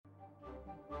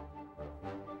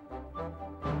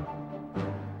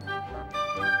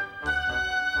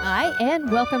Hi,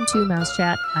 and welcome to Mouse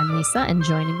Chat. I'm Lisa, and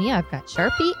joining me, I've got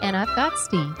Sharpie and I've got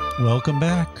Steve. Welcome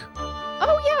back.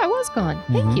 Oh, yeah, I was gone.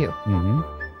 Thank you.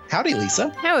 Howdy, Lisa.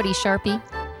 Howdy, Sharpie.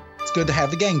 It's good to have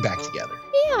the gang back together.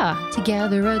 Yeah,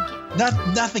 together again.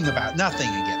 Nothing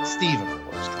against Steve, of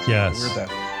course. Yes.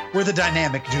 We're the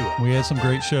dynamic duo. We had some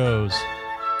great shows.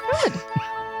 Good.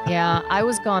 Yeah, I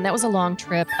was gone. That was a long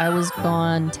trip. I was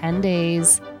gone 10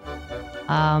 days.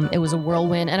 It was a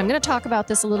whirlwind. And I'm going to talk about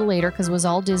this a little later because it was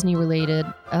all Disney related.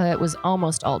 It was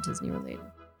almost all Disney related.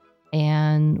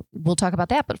 And we'll talk about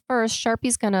that. But first,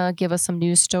 Sharpie's going to give us some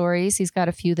news stories. He's got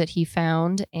a few that he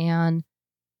found and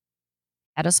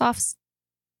head us off.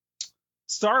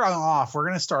 We're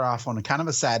going to start off on a kind of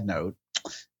a sad note.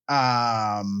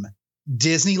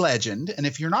 Disney legend. And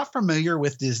if you're not familiar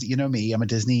with Disney, you know me, I'm a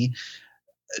Disney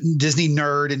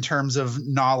nerd in terms of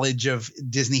knowledge of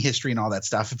Disney history and all that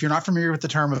stuff. If you're not familiar with the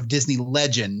term of Disney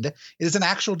legend, it is an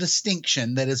actual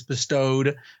distinction that is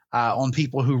bestowed on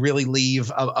people who really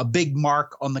leave a big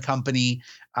mark on the company.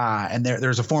 And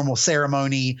there's a formal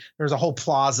ceremony. There's a whole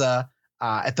plaza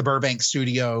at the Burbank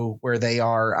studio where they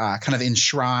are kind of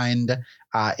enshrined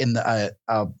in the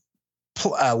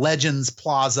Legends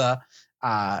Plaza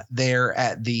there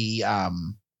at the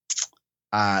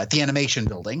animation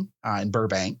building in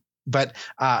Burbank. But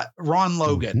Ron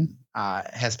Logan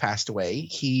has passed away.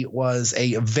 He was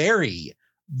a very,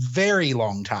 very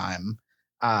long time.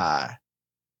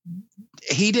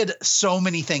 He did so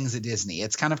many things at Disney.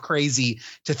 It's kind of crazy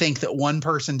to think that one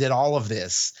person did all of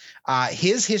this.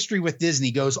 His history with Disney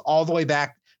goes all the way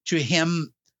back to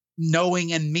him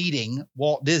knowing and meeting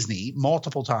Walt Disney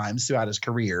multiple times throughout his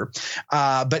career.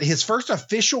 But his first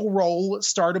official role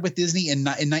started with Disney in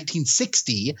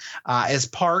 1960 as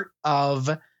part of,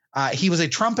 he was a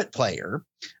trumpet player,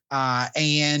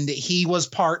 and he was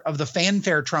part of the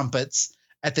fanfare trumpets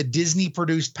at the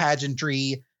Disney-produced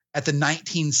pageantry at the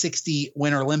 1960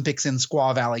 Winter Olympics in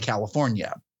Squaw Valley,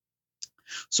 California.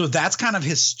 So that's kind of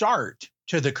his start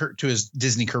to his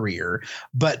Disney career,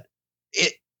 but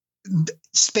it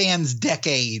spans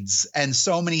decades and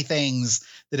so many things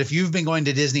that if you've been going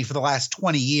to Disney for the last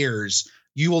 20 years,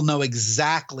 you will know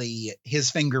exactly his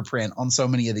fingerprint on so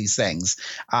many of these things.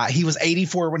 He was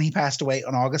 84 when he passed away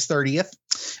on August 30th.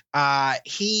 In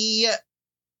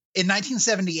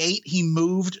 1978, he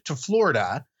moved to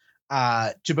Florida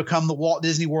to become the Walt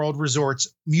Disney World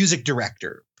Resort's music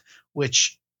director,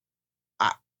 which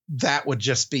that would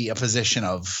just be a position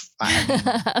of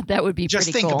that would be just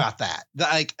pretty think cool. about that.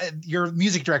 You're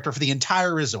music director for the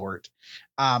entire resort.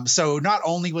 So not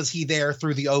only was he there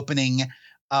through the opening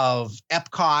of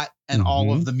Epcot and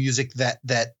all of the music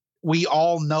that we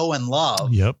all know and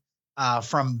love. Yep.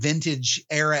 From vintage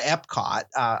era Epcot,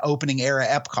 opening era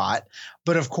Epcot,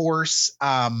 but of course,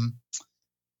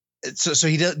 so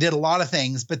he did a lot of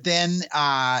things. But then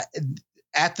at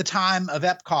the time of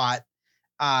Epcot,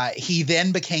 he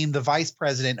then became the vice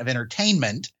president of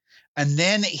entertainment, and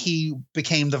then he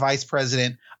became the vice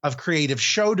president of creative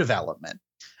show development.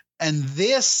 And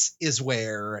this is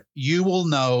where you will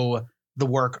know the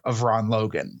work of Ron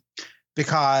Logan,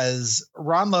 because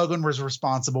Ron Logan was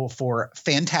responsible for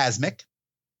Fantasmic,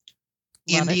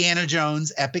 Indiana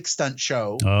Jones Epic Stunt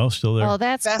Show. Oh, still there. Oh,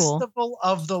 that's cool. Festival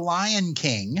of the Lion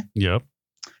King. Yep.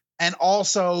 And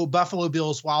also Buffalo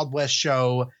Bill's Wild West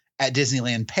show at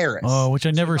Disneyland Paris. Oh, which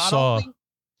I never saw.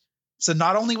 So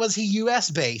not only was he U.S.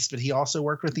 based, but he also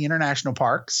worked with the international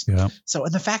parks. Yeah. So,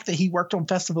 and the fact that he worked on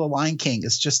Festival of the Lion King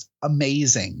is just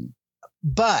amazing.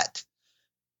 But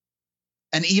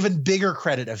an even bigger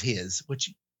credit of his,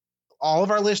 which all of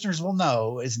our listeners will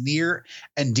know is near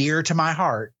and dear to my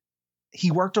heart, he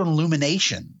worked on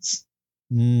Illuminations.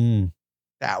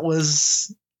 That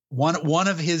was one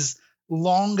of his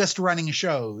longest running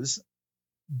shows,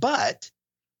 but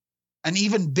an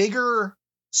even bigger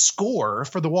score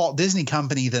for the Walt Disney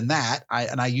Company than that,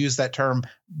 I use that term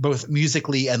both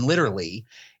musically and literally,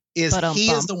 is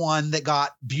he is the one that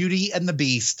got Beauty and the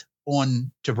Beast on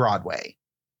to Broadway.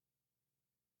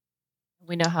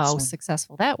 We know how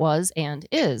successful that was and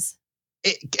is.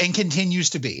 And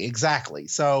continues to be, exactly.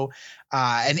 So,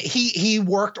 and he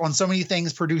worked on so many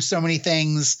things, produced so many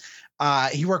things.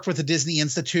 He worked with the Disney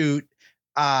Institute,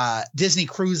 Disney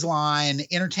Cruise Line,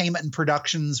 Entertainment and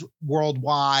Productions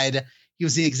Worldwide. He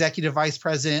was the executive vice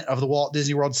president of the Walt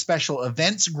Disney World Special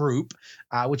Events Group,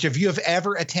 which if you have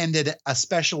ever attended a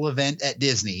special event at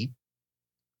Disney,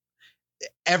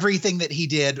 everything that he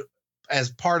did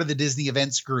as part of the Disney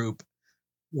Events Group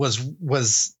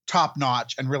was top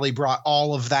notch and really brought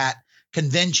all of that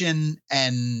convention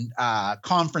and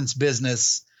conference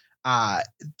business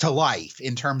to life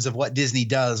in terms of what Disney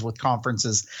does with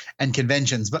conferences and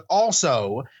conventions. But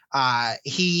also,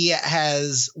 he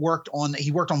worked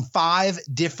on 5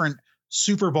 different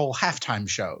Super Bowl halftime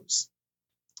shows.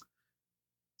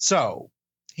 So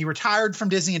he retired from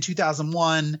Disney in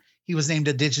 2001. He was named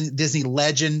a Disney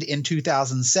legend in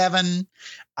 2007.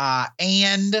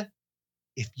 And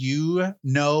if you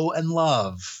know and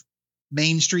love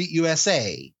Main Street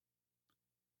USA,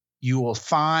 you will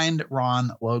find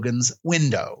Ron Logan's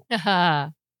window.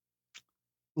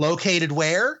 Located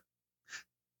where?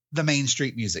 The Main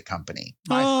Street Music Company.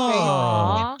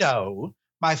 My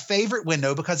favorite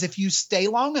window, because if you stay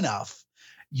long enough,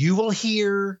 you will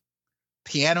hear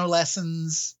piano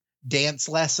lessons, dance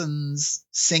lessons,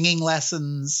 singing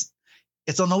lessons.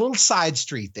 It's on the little side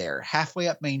street there, halfway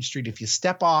up Main Street. If you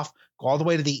step off, go all the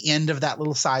way to the end of that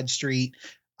little side street.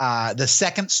 The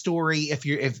second story, if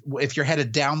you're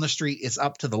headed down the street, is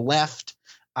up to the left.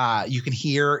 You can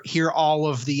hear all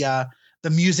of the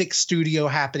music studio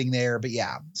happening there. But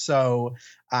yeah, so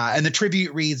and the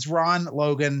tribute reads, Ron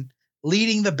Logan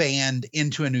leading the band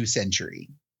into a new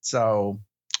century. So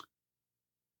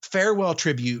farewell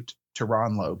tribute to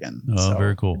Ron Logan. Oh, so,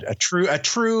 very cool. A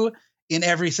true in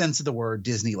every sense of the word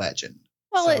Disney legend.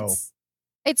 Well, so,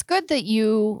 it's good that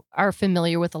you are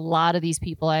familiar with a lot of these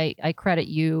people. I credit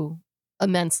you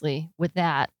immensely with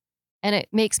that. And it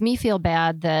makes me feel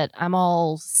bad that I'm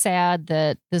all sad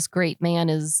that this great man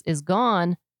is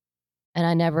gone, and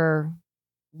I never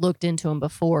looked into him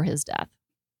before his death.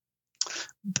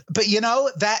 But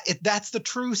that's the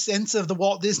true sense of the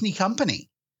Walt Disney Company.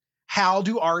 How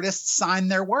do artists sign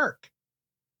their work?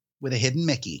 With a hidden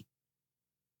Mickey.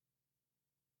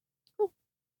 Cool.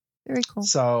 Very cool.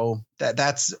 So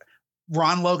that's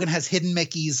Ron Logan has hidden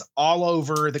Mickeys all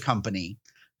over the company.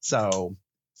 So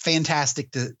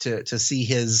fantastic to see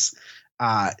his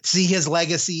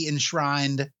legacy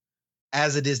enshrined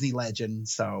as a Disney legend.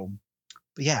 So,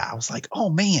 but yeah, I was like, oh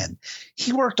man,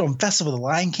 he worked on Festival of the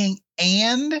Lion King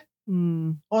and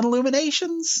on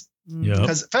Illuminations. Yep.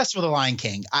 Because Festival of the Lion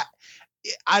King,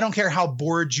 I don't care how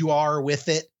bored you are with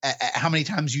it, how many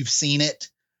times you've seen it.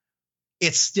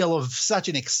 It's still such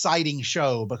an exciting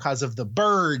show because of the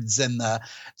birds and the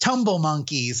tumble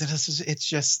monkeys. And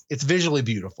it's visually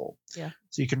beautiful. Yeah.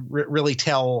 So you can really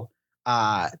tell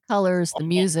the colors, the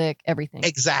music, everything.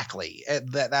 Exactly.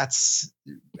 That's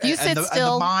if you sit still,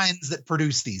 and the minds that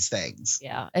produce these things.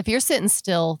 Yeah. If you're sitting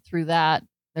still through that,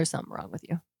 there's something wrong with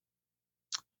you.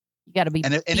 You got to be.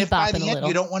 And if by the end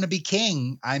you don't want to be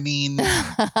king, I mean,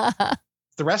 the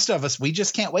rest of us, we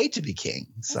just can't wait to be king.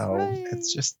 So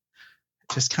it's just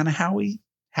kind of how we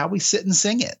sit and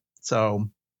sing it. So,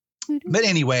 but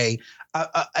anyway,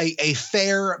 a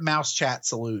fair mouse chat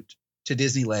salute to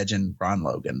Disney legend Ron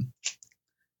Logan.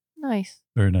 Nice.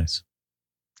 Very nice.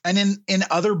 And in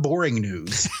other boring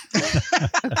news.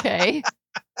 Okay.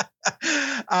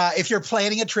 If you're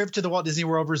planning a trip to the Walt Disney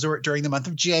World Resort during the month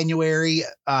of January,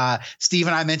 Steve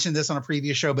and I mentioned this on a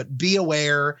previous show, but be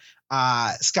aware,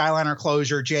 Skyliner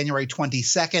closure January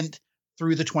 22nd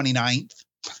through the 29th.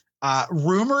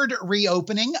 Rumored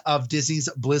reopening of Disney's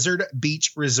Blizzard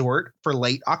Beach Resort for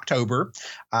late October.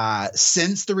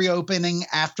 Since the reopening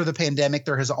after the pandemic,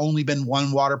 there has only been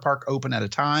one water park open at a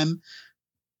time.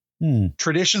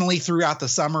 Traditionally, throughout the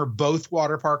summer, both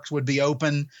water parks would be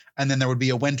open, and then there would be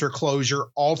a winter closure,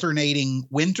 alternating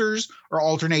winters or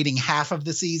alternating half of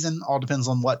the season. All depends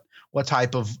on what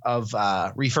type of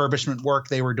refurbishment work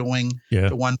they were doing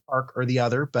to one park or the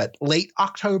other. But late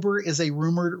October is a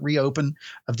rumored reopen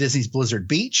of Disney's Blizzard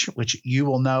Beach, which you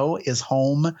will know is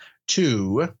home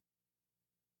to, of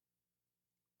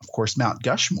course, Mount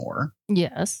Gushmore.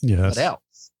 Yes. What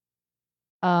else?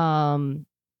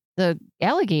 The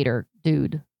alligator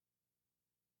dude.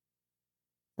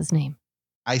 His name.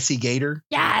 Icy Gator.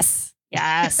 Yes.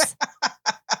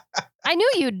 I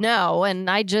knew you'd know, and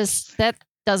that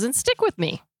doesn't stick with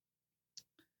me.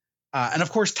 And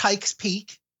of course, Tykes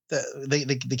Peak,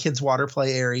 the kids' water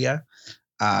play area.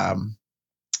 And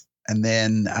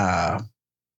then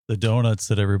the donuts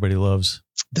that everybody loves.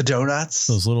 The donuts.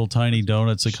 Those little tiny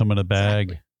donuts that come in a bag.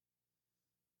 Exactly.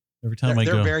 Every time I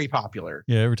go, they're very popular.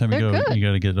 Yeah, every time you go, you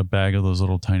got to get a bag of those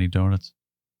little tiny donuts.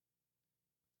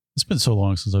 It's been so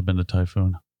long since I've been to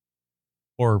Typhoon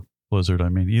or Blizzard. I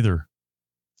mean, either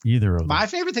of them. My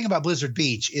favorite thing about Blizzard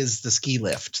Beach is the ski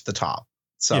lift, the top.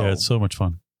 So yeah, it's so much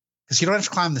fun because you don't have to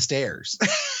climb the stairs.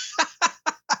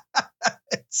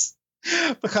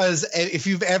 Because if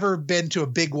you've ever been to a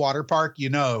big water park, you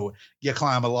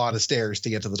climb a lot of stairs to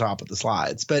get to the top of the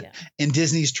slides. But in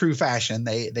Disney's true fashion,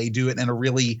 they do it in a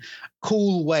really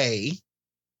cool way.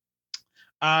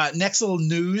 Next little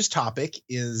news topic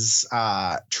is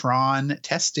Tron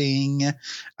testing in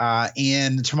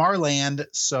Tomorrowland.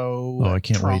 So I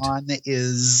can't wait. Tron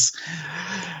is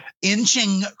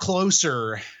inching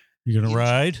closer. You gonna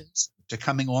ride? To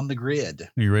coming on the grid.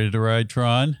 Are you ready to ride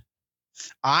Tron?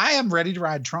 I am ready to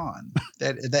ride Tron.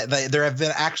 There have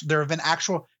been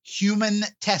actual human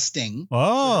testing.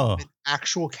 Oh,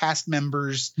 Actual cast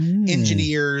members,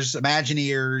 engineers,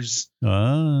 Imagineers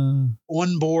on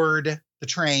board the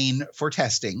train for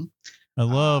testing. I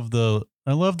love the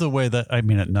way that, I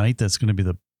mean, at night that's going to be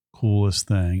the coolest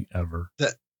thing ever.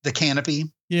 The canopy.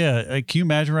 Yeah, can you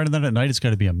imagine riding that at night? It's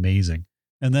got to be amazing.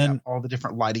 And then all the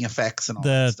different lighting effects and all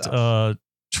that stuff.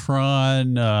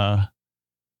 Tron,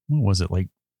 what was it, like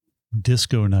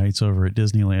disco nights over at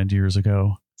Disneyland years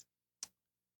ago?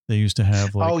 They used to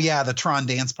have like, the Tron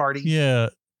dance party. Yeah,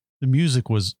 the music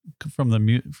was from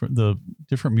the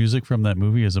different music from that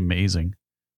movie is amazing.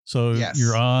 So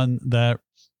you're on that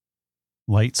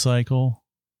light cycle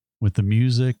with the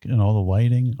music and all the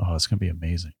lighting. Oh, it's gonna be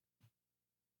amazing.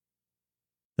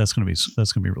 That's gonna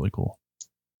be really cool.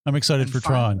 I'm excited for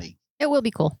Tron. It will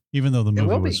be cool. Even though the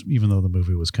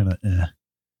movie was kind of eh.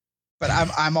 But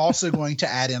I'm also going to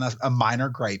add in a minor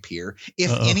gripe here.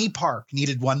 If any park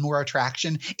needed one more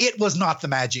attraction, it was not the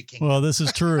Magic Kingdom. Well, this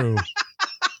is true.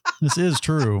 This is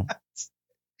true.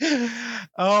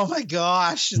 Oh my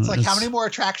gosh. It's like, how many more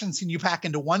attractions can you pack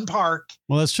into one park?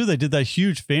 Well, that's true. They did that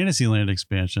huge Fantasyland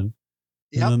expansion.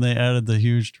 Yep. And then they added the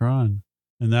huge Tron.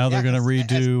 And now they're going to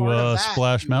redo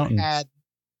Splash Mountain. Had,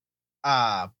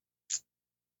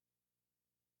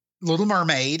 Little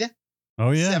Mermaid.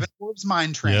 Oh, yeah. Seven Dwarfs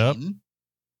Mine Train.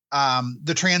 Yep.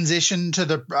 The transition to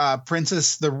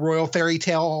the Royal Fairy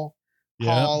Tale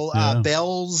Hall,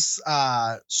 Belle's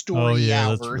story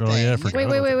hour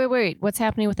thing. Wait. What's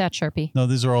happening with that, Sharpie? No,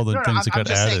 these are all the things that got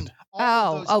added.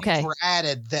 Saying, okay. Were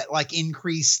added that like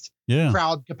increased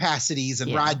crowd capacities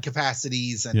and ride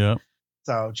capacities. And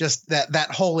so just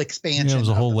that whole expansion. Yeah, it was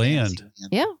a whole land.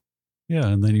 Yeah. Yeah.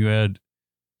 And then you add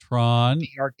Tron.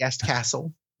 Our guest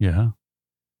castle. Yeah.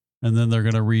 And then they're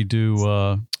going to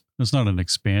redo, it's not an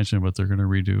expansion, but they're going to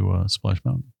redo Splash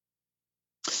Mountain.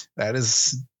 That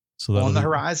is on the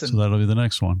horizon. So that'll be the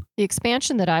next one. The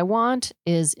expansion that I want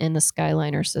is in the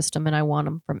Skyliner system, and I want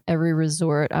them from every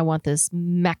resort. I want this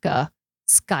Mecca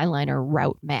Skyliner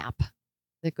route map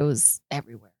that goes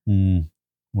everywhere.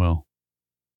 Well.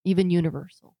 Even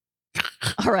Universal.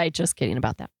 All right, just kidding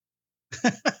about that.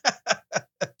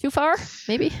 Too far,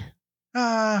 maybe?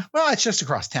 Well, it's just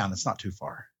across town. It's not too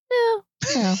far. No.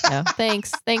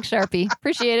 Thanks, Sharpie.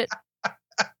 Appreciate it.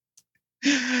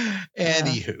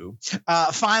 Anywho,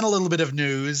 final little bit of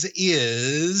news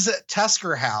is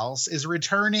Tusker House is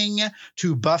returning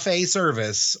to buffet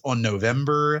service on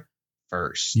November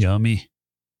 1st. Yummy.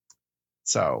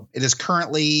 So it is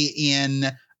currently in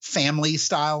family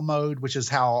style mode, which is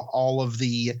how all of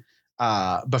the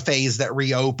buffets that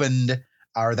reopened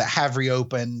or that have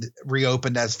reopened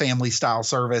as family style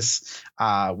service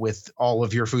with all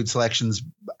of your food selections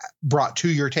brought to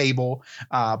your table.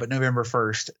 But November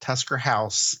 1st, Tusker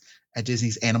House at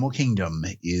Disney's Animal Kingdom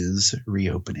is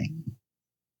reopening.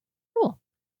 Cool.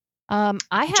 I'm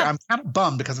kind of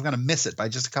bummed because I'm going to miss it by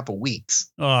just a couple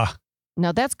weeks. No,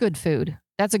 that's good food.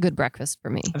 That's a good breakfast for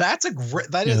me. That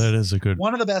is a good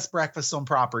one of the best breakfasts on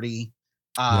property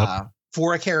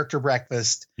for a character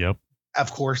breakfast. Yep.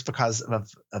 Of course, because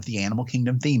of the Animal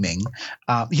Kingdom theming.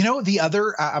 The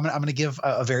other, I'm going to give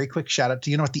a very quick shout out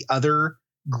to, what the other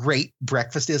great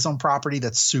breakfast is on property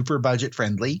that's super budget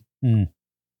friendly?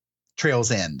 Trails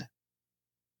End.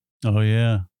 Oh,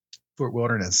 yeah. Fort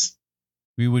Wilderness.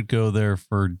 We would go there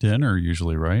for dinner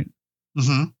usually, right?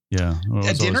 Mm-hmm. Yeah.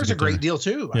 Dinner's a great deal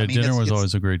too. Yeah, dinner was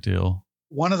always a great deal.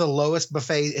 One of the lowest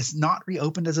buffets. It's not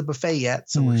reopened as a buffet yet,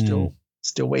 so we're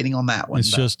still waiting on that one.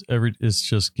 It's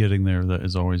just getting there that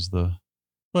is always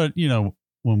but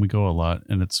when we go a lot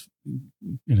and it's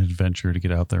an adventure to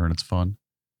get out there and it's fun.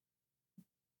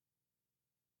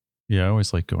 Yeah, I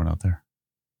always like going out there.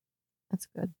 That's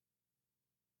good.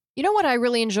 You know what I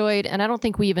really enjoyed, and I don't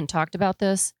think we even talked about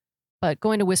this, but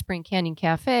going to Whispering Canyon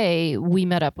Cafe, we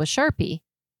met up with Sharpie,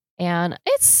 and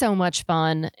it's so much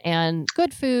fun and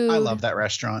good food. I love that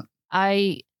restaurant.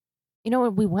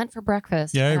 we went for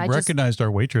breakfast. Yeah, I recognized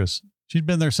our waitress. She'd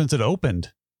been there since it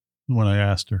opened when I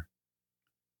asked her.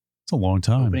 It's a long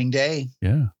time. Opening day.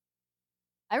 Yeah.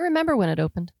 I remember when it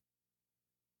opened.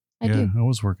 I do. I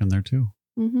was working there too.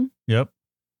 Mm-hmm. Yep.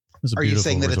 Are you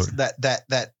saying that it's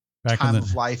that time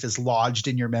of life is lodged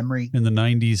in your memory? In the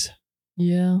 90s.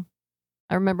 Yeah.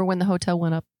 I remember when the hotel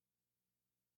went up.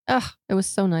 It was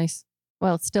so nice.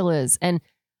 Well, it still is. And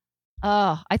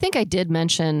I think I did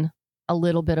mention a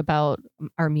little bit about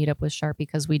our meetup with Sharp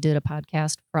because we did a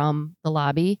podcast from the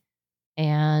lobby,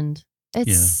 and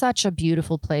it's such a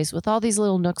beautiful place with all these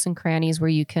little nooks and crannies where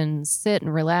you can sit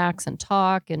and relax and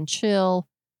talk and chill.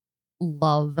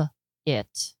 Love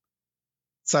it.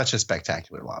 Such a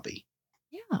spectacular lobby.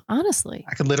 Yeah, honestly.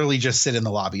 I could literally just sit in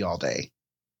the lobby all day.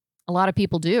 A lot of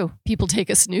people do. People take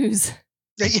a snooze.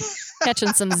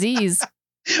 Catching some Z's.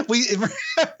 We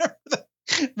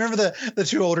remember the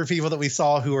two older people that we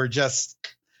saw who were just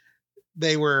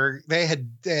they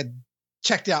had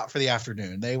checked out for the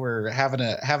afternoon. They were having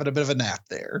a bit of a nap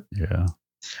there. Yeah.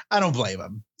 I don't blame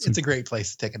them. It's a great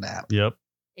place to take a nap. Yep.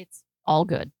 It's all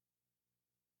good.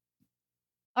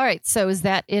 All right. So is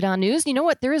that it on news? You know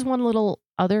what? There is one little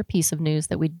other piece of news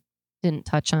that we didn't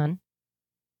touch on.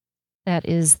 That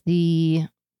is the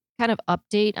kind of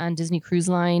update on Disney Cruise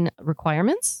Line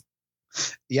requirements.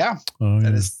 Yeah.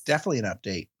 That is definitely an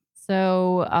update.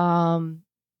 So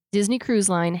Disney Cruise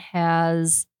Line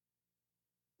has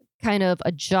kind of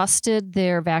adjusted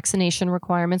their vaccination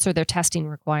requirements or their testing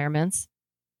requirements.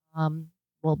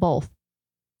 Well, both.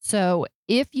 So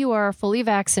if you are fully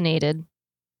vaccinated,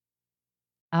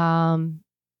 starting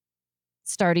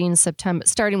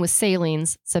with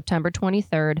sailings September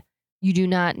 23rd, you do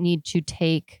not need to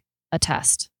take a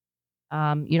test.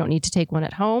 You don't need to take one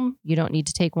at home. You don't need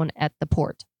to take one at the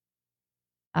port.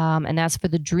 And that's for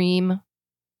the Dream,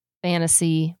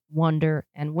 Fantasy, Wonder,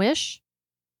 and Wish.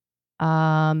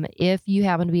 If you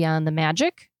happen to be on the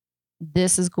Magic,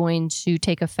 this is going to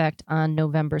take effect on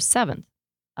November 7th.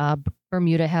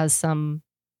 Bermuda has some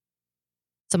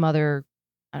other,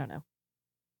 I don't know,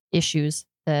 issues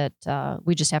that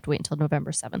we just have to wait until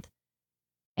November 7th.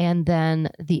 And then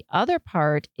the other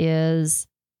part is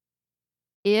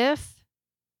if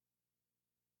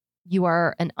you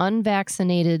are an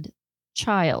unvaccinated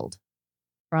child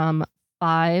from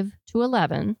 5 to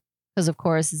 11, because of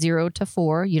course 0 to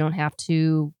 4, you don't have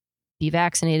to be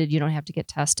vaccinated, you don't have to get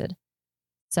tested.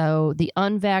 So the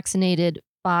unvaccinated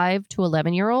 5 to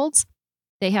 11-year-olds,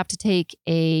 they have to take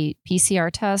a PCR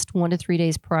test 1 to 3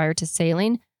 days prior to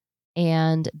sailing,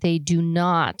 and they do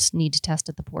not need to test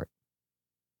at the port.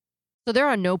 So there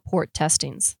are no port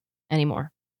testings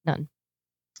anymore. None.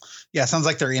 Yeah, sounds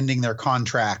like they're ending their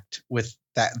contract with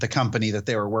the company that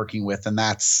they were working with, and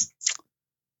that's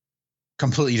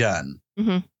completely done.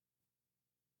 Mm-hmm.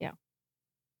 Yeah.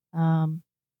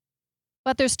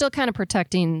 But they're still kind of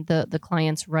protecting the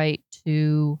client's right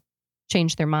to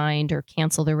change their mind or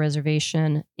cancel their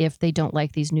reservation if they don't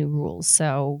like these new rules.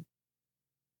 So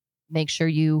make sure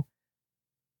you...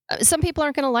 some people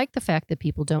aren't going to like the fact that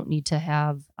people don't need to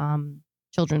have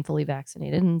children fully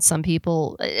vaccinated. And some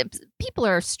people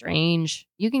are strange.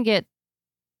 You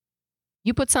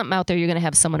put something out there, you're going to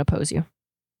have someone oppose you.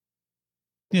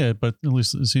 Yeah, but at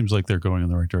least it seems like they're going in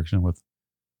the right direction with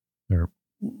they're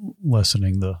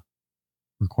lessening the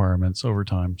requirements over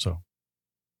time. So,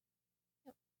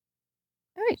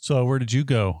 all right. So where did you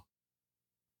go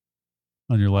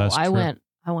on your last trip? I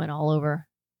went all over.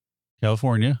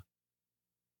 California.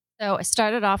 So I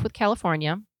started off with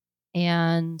California,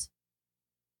 and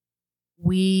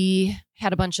we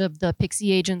had a bunch of the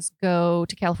Pixie agents go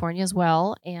to California as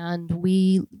well. And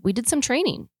we did some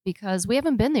training because we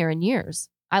haven't been there in years.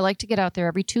 I like to get out there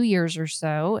every 2 years or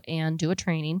so and do a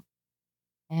training.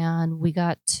 And we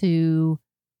got to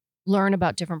learn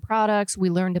about different products. We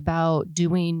learned about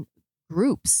doing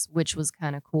groups, which was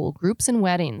kind of cool. Groups and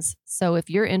weddings. So if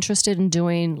you're interested in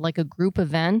doing like a group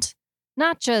event,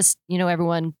 not just,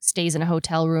 everyone stays in a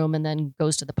hotel room and then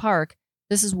goes to the park.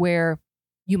 This is where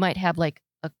you might have like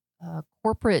a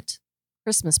corporate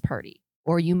Christmas party,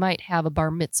 or you might have a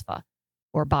bar mitzvah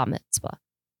or bat mitzvah.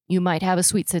 You might have a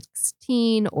sweet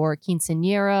 16 or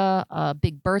quinceañera, a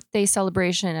big birthday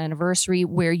celebration, anniversary,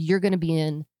 where you're going to be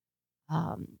in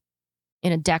a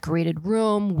decorated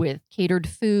room with catered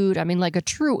food. I mean, like a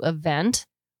true event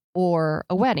or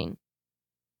a wedding.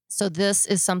 So this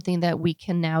is something that we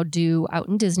can now do out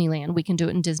in Disneyland. We can do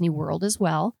it in Disney World as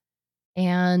well.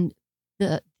 And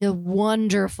the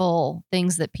wonderful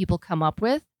things that people come up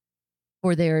with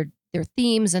for their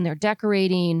themes and their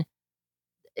decorating,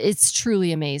 it's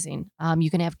truly amazing.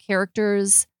 You can have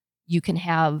characters, you can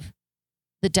have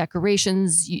the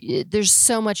decorations. There's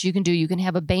so much you can do. You can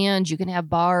have a band, you can have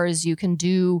bars, you can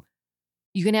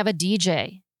have a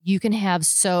DJ. You can have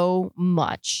so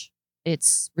much.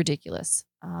 It's ridiculous.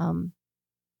 You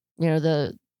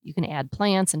can add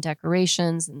plants and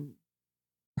decorations and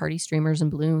party streamers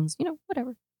and balloons,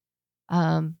 whatever.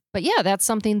 But yeah, that's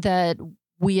something that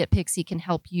we at Pixie can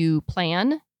help you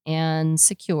plan and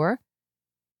secure.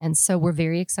 And so we're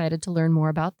very excited to learn more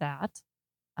about that.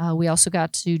 We also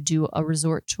got to do a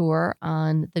resort tour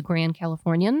on the Grand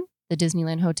Californian, the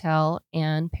Disneyland Hotel,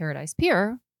 and Paradise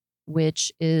Pier,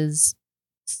 which is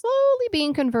slowly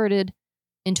being converted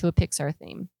into a Pixar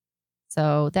theme.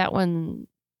 So that one,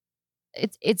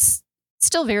 it's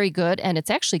still very good, and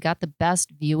it's actually got the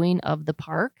best viewing of the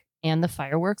park and the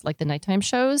fireworks, like the nighttime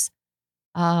shows.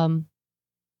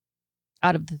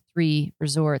 Out of the 3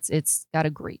 resorts, it's got a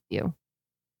great view.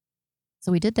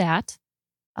 So we did that.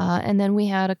 And then we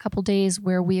had a couple days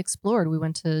where we explored. We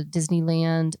went to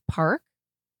Disneyland Park,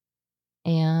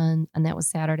 and that was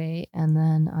Saturday. And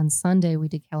then on Sunday, we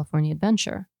did California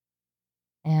Adventure.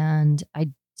 And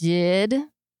I did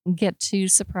get to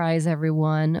surprise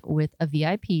everyone with a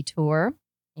VIP tour.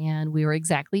 And we were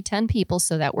exactly 10 people,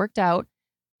 so that worked out.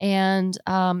 And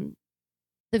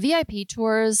the VIP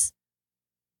tours,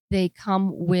 they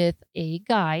come with a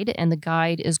guide, and the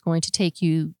guide is going to take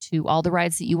you to all the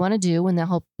rides that you want to do, and they'll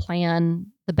help plan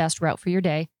the best route for your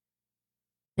day.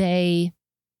 They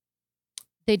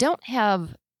don't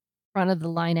have front of the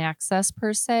line access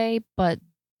per se, but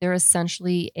they're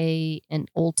essentially an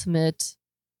ultimate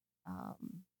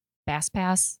Fast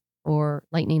Pass or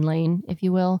Lightning Lane, if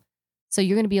you will. So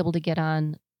you're going to be able to get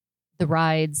on the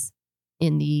rides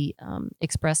in the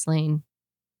express lane.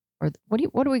 Or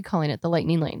what are we calling it? The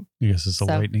Lightning Lane. I guess it's the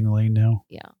Lightning Lane now.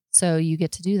 Yeah. So you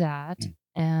get to do that.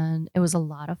 And it was a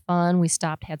lot of fun. We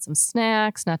stopped, had some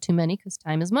snacks, not too many because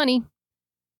time is money.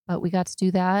 But we got to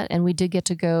do that. And we did get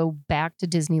to go back to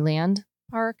Disneyland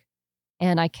Park.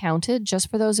 And I counted, just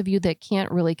for those of you that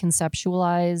can't really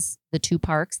conceptualize the 2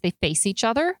 parks, they face each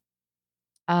other.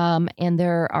 And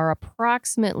there are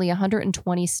approximately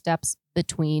 120 steps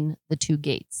between the 2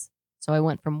 gates. So I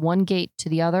went from one gate to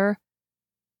the other.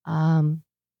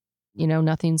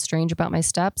 Nothing strange about my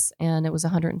steps, and it was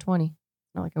 120.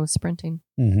 Not like I was sprinting.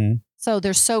 Mm-hmm. So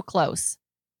they're so close.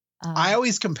 I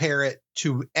always compare it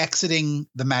to exiting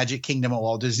the Magic Kingdom at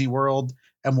Walt Disney World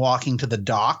and walking to the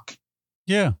dock.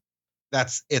 Yeah.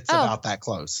 It's about that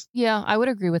close. Yeah, I would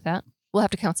agree with that. We'll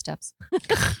have to count steps.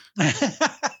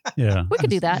 Yeah. We could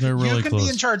do that. They're really you can close. be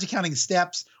in charge of counting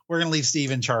steps. We're going to leave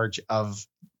Steve in charge of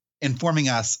informing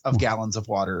us of gallons of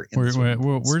water. We're just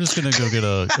going to go get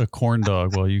a corn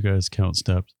dog while you guys count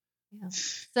steps. Yeah.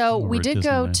 So we did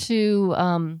go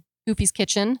to Goofy's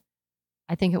Kitchen.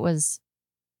 I think it was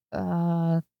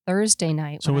Thursday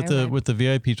night. So with the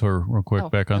VIP tour, real quick,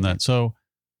 back on that. So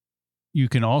you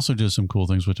can also do some cool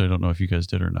things, which I don't know if you guys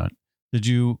did or not. Did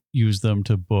you use them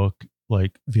to book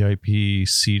like VIP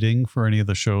seating for any of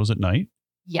the shows at night?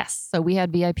 Yes. So we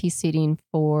had VIP seating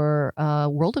for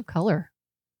World of Color.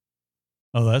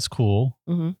 Oh, that's cool.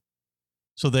 Mm-hmm.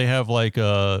 So they have like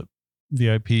a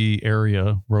VIP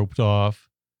area roped off.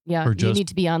 Yeah, you need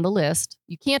to be on the list.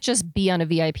 You can't just be on a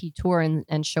VIP tour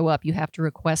and show up. You have to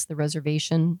request the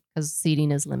reservation because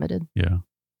seating is limited. Yeah.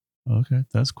 Okay,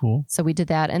 that's cool. So we did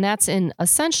that. And that's in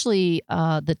essentially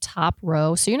the top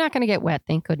row. So you're not going to get wet,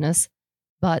 thank goodness.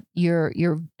 But you're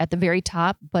at the very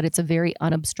top, but it's a very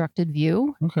unobstructed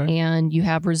view. Okay. And you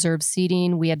have reserved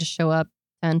seating. We had to show up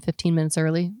 10, 15 minutes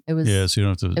early. It was so you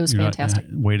don't have to. It was fantastic.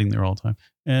 Waiting there all the time.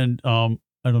 And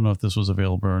I don't know if this was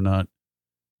available or not,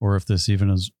 or if this even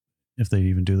is, if they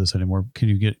even do this anymore. Can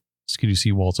you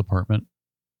see Walt's apartment?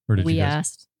 Or did we you guys...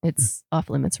 asked? It's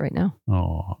off limits right now.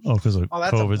 Because of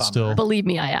COVID still. Believe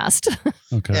me, I asked.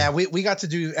 Okay. Yeah, we got to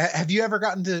do. Have you ever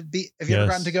gotten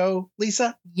to go,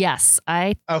 Lisa? Yes,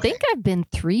 I think I've been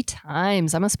 3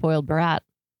 times. I'm a spoiled brat.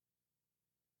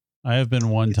 I have been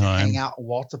one time. Hang out at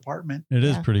Walt's apartment. It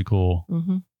is pretty cool.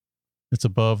 Mm-hmm. It's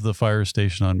above the fire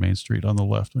station on Main Street on the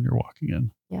left when you're walking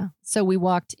in. Yeah. So we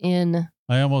walked in.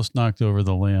 I almost knocked over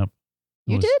the lamp.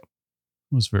 You did?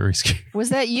 I was very scared. Was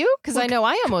that you? Because I know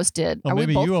I almost did. Are maybe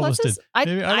we both you almost did. I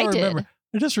don't did. Remember.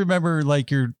 I just remember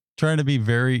like you're trying to be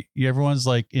everyone's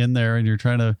like in there and you're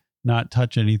trying to not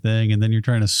touch anything, and then you're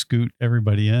trying to scoot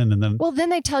everybody in, and then then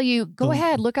they tell you, go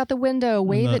ahead, look out the window,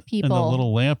 wave at people. And the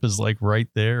little lamp is like right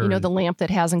there. You know, the lamp that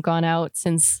hasn't gone out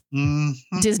since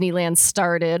Disneyland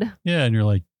started. Yeah, and you're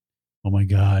like, oh my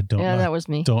God, that was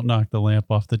me. Don't knock the lamp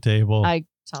off the table. I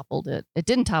toppled it. It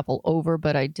didn't topple over,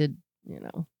 but I did,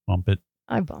 bump it.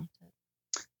 I bumped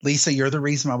it. Lisa, you're the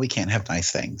reason why we can't have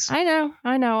nice things. I know.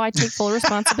 I take full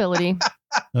responsibility.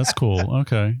 That's cool.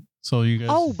 Okay. So you guys.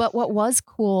 Oh, but what was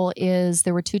cool is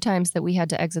there were 2 times that we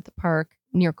had to exit the park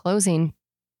near closing,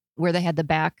 where they had the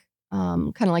back,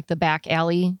 kind of like the back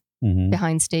alley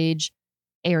behind stage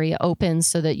area open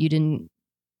so that you didn't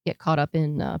get caught up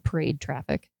in parade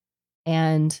traffic.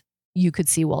 And you could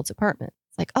see Walt's apartment.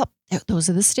 It's like, those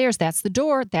are the stairs. That's the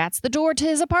door. That's the door to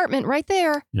his apartment right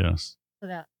there. Yes. So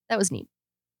that was neat.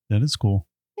 That is cool.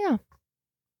 Yeah.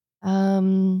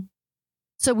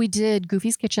 So we did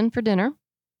Goofy's Kitchen for dinner.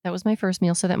 That was my first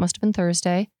meal, so that must have been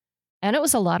Thursday. And it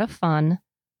was a lot of fun.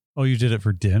 Oh, you did it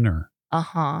for dinner?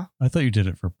 Uh-huh. I thought you did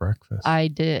it for breakfast. I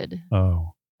did.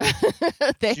 Oh.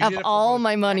 They have all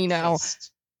my money now.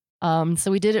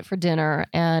 So we did it for dinner,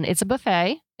 and it's a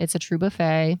buffet. It's a true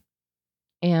buffet,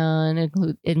 and it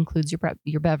includes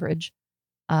your beverage.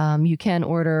 You can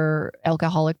order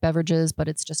alcoholic beverages, but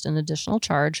it's just an additional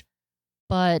charge.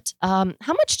 But how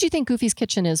much do you think Goofy's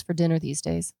Kitchen is for dinner these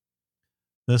days?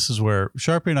 This is where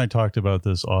Sharpie and I talked about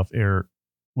this off air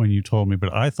when you told me,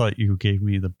 but I thought you gave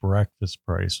me the breakfast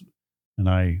price, and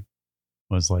I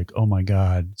was like, "Oh my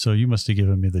God!" So you must have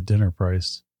given me the dinner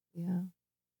price. Yeah.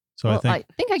 So well, I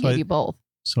think I gave you both.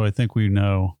 So I think we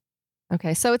know.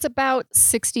 Okay, so it's about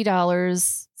 $60,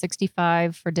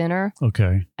 $65 for dinner.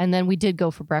 Okay. And then we did go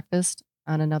for breakfast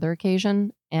on another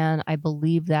occasion, and I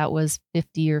believe that was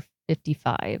 $50 or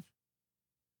 $55.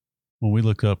 When we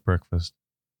looked up breakfast,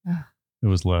 it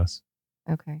was less.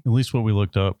 Okay. At least what we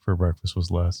looked up for breakfast was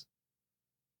less.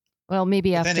 Well,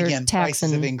 maybe after then again, tax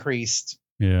prices have increased.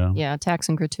 Yeah. Yeah, tax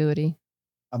and gratuity.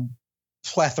 A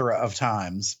plethora of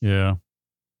times. Yeah.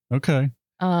 Okay.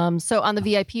 So on the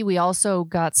VIP, we also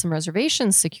got some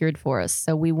reservations secured for us.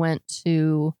 So we went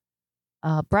to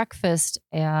breakfast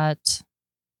at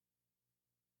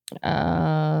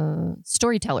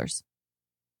Storytellers.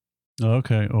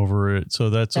 Okay. Over it. So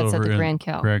that's over at the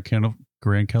in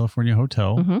Grand California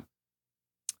Hotel.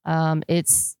 Mm-hmm.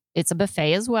 It's a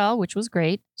buffet as well, which was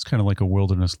great. It's kind of like a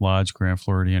Wilderness Lodge, Grand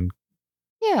Floridian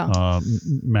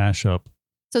mashup.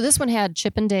 So this one had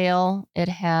Chip and Dale. It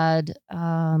had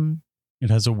it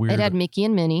has a weird. It had Mickey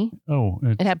and Minnie. Oh,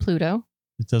 it had Pluto.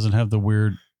 It doesn't have the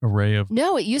weird array of.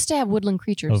 No, it used to have woodland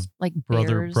creatures like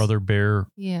bears. Brother Bear.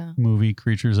 Yeah. Movie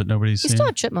creatures that nobody's seen. You still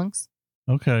have chipmunks.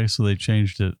 Okay, so they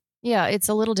changed it. Yeah, it's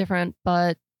a little different,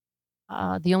 but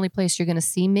the only place you're going to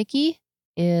see Mickey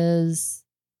is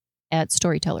at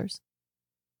Storytellers.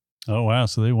 Oh wow!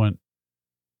 So they went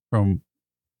from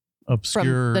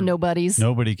obscure the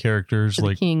nobody characters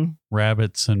like king.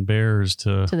 Rabbits and bears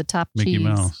to the top Mickey cheese.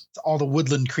 Mouse. It's all the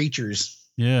woodland creatures.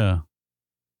 Yeah.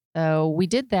 So we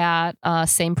did that.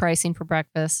 Same pricing for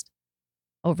breakfast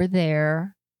over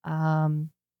there. I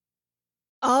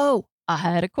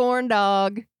had a corn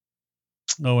dog.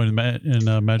 Oh, and Magic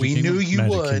We Kingdom? knew you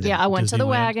Magic would. Kingdom. Yeah, I went to the Disneyland.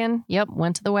 wagon. Yep,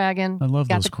 went to the wagon. I love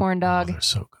Got those the corn dog. Oh, they're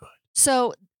so good.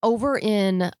 So over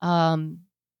in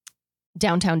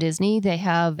downtown Disney, they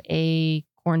have a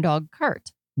corn dog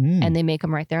cart, and they make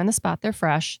them right there on the spot. They're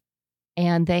fresh,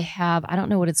 and they have, I don't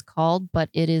know what it's called, but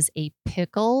it is a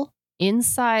pickle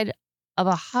inside of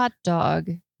a hot dog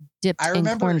dipped in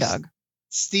corn dog.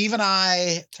 Steve and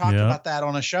I talked about that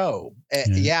on a show.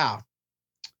 Yeah.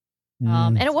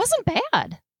 And it wasn't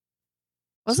bad. It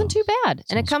wasn't too bad.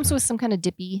 And it comes with some kind of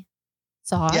dippy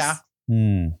sauce. Yeah.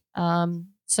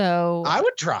 So I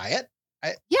would try it.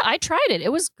 I tried it.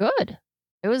 It was good.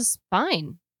 It was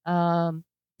fine.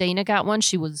 Dana got one.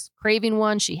 She was craving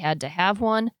one. She had to have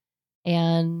one.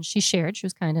 And she shared. She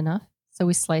was kind enough. So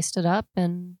we sliced it up,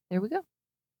 and there we go.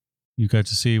 You got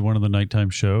to see one of the nighttime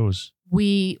shows.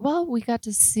 We got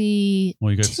to see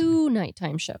two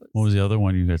nighttime shows. What was the other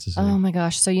one you got to see? Oh my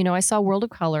gosh. So, I saw World of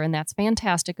Color, and that's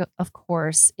fantastic. Of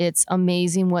course, it's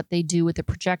amazing what they do with the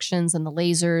projections and the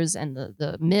lasers and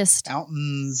the mist.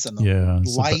 Fountains and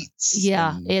the lights.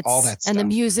 Yeah. It's all that stuff. And the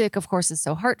music, of course, is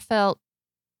so heartfelt.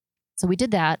 So we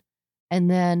did that. And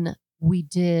then we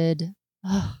did,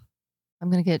 I'm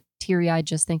going to get teary eyed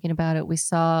just thinking about it. We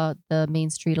saw the Main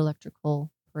Street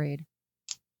Electrical Parade.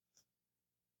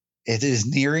 It is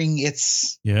nearing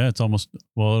its it's almost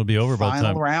it'll be over by the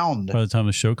time round. By the time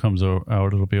the show comes out,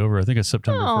 it'll be over. I think it's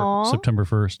September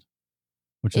 1st,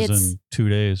 which is in 2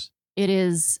 days. It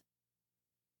is.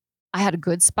 I had a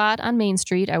good spot on Main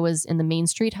Street. I was in the Main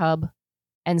Street hub,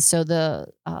 and so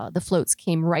the floats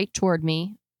came right toward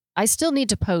me. I still need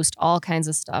to post all kinds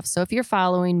of stuff. So if you're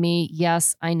following me,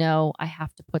 yes, I know I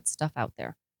have to put stuff out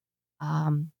there.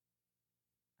 I'm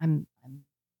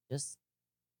just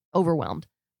overwhelmed.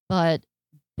 But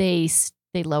they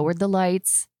lowered the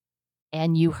lights,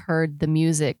 and you heard the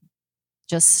music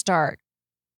just start.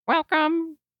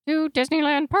 Welcome to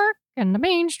Disneyland Park and the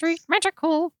Main Street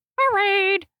Magical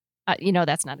Parade.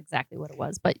 That's not exactly what it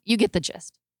was, but you get the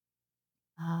gist.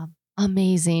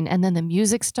 Amazing. And then the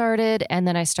music started, and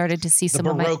then I started to see some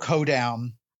of my Baroque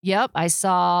hoedown. Yep, I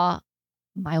saw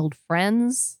my old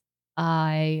friends.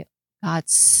 I got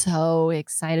so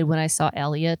excited when I saw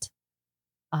Elliot.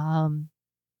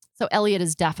 So Elliot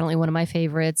is definitely one of my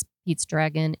favorites. Pete's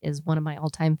Dragon is one of my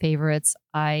all-time favorites.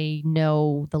 I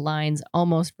know the lines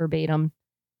almost verbatim.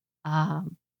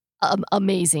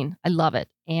 Amazing. I love it.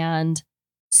 And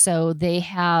so they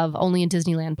have, only in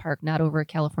Disneyland Park, not over at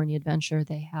California Adventure,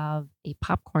 they have a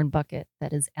popcorn bucket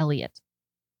that is Elliot.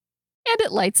 And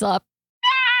it lights up.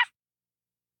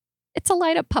 It's a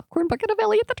light up popcorn bucket of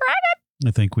Elliot the Dragon.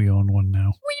 I think we own one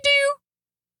now.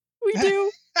 We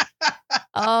do.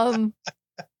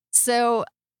 So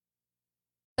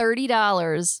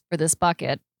 $30 for this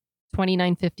bucket,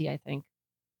 $29.50, I think.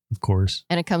 Of course.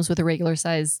 And it comes with a regular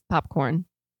size popcorn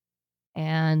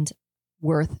and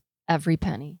worth every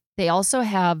penny. They also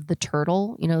have the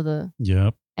turtle,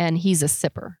 Yep. And he's a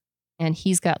sipper and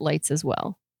he's got lights as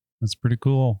well. That's pretty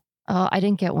cool. I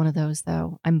didn't get one of those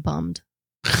though. I'm bummed.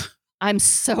 I'm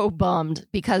so bummed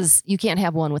because you can't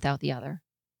have one without the other.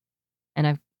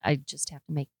 And I just have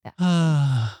to make that.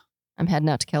 I'm heading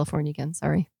out to California again.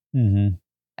 Sorry. Mm-hmm.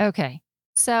 Okay.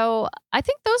 So I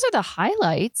think those are the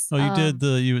highlights. Oh, you did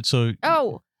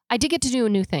I did get to do a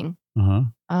new thing. Uh-huh.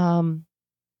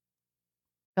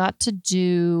 Got to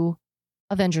do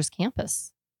Avengers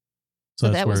Campus.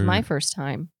 So that was my first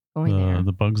time going there.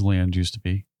 The Bugs Land used to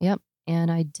be. Yep.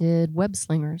 And I did web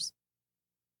slingers.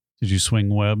 Did you sling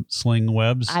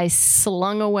webs? I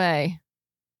slung away.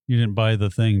 You didn't buy the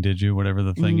thing, did you? Whatever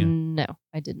the thing is. No,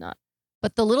 I did not.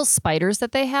 But the little spiders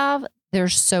that they have, they're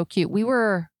so cute. We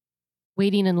were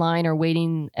waiting in line or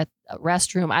waiting at a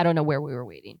restroom. I don't know where we were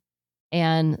waiting.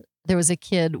 And there was a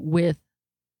kid with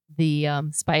the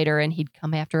spider and he'd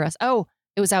come after us. Oh,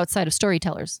 it was outside of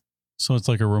Storytellers. So it's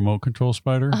like a remote control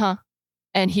spider? Uh-huh.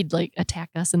 And he'd like attack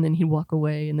us and then he'd walk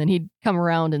away and then he'd come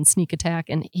around and sneak attack.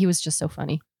 And he was just so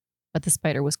funny. But the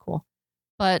spider was cool.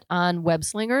 But on Web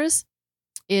Slingers,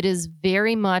 it is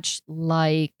very much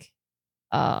like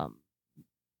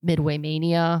Midway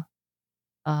Mania.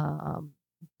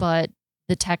 But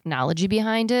the technology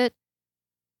behind it,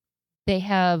 they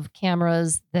have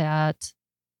cameras that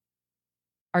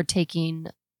are taking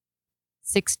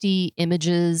 60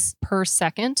 images per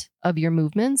second of your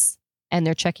movements, and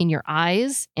they're checking your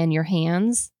eyes and your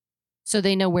hands so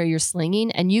they know where you're slinging.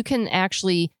 And you can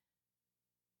actually,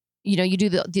 you do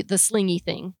the slingy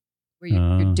thing where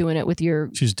you're doing it with your...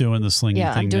 She's doing the slingy thing.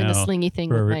 Yeah, I'm doing now the slingy thing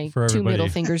with my two middle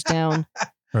fingers down.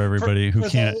 For everybody who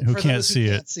can't see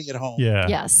it. Can't see at home. Yeah.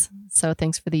 Yes. So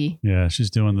thanks for the... Yeah, she's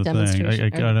doing the thing. I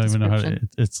don't even know how to...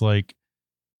 It's like...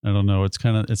 I don't know.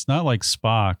 It's not like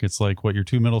Spock. It's like what your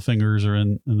two middle fingers are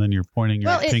in, and then you're pointing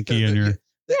your pinky and your...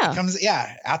 It comes,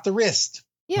 at the wrist.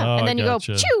 Yeah, and then you go,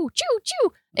 chew, chew,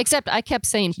 chew. Except I kept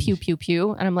saying pew, pew,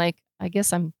 pew. And I'm like, I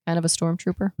guess I'm kind of a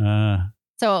stormtrooper.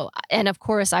 So, and of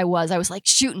course I was like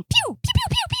shooting, pew, pew,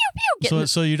 pew, pew, pew, pew.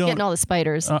 So you don't... Getting all the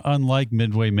spiders. Unlike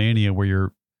Midway Mania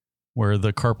where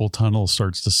the carpal tunnel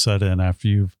starts to set in after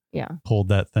you've pulled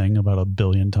that thing about 1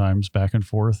 billion times back and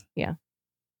forth. Yeah.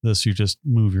 This, you just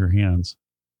move your hands.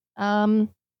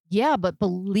 Yeah, but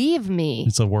believe me,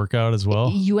 it's a workout as well.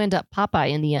 You end up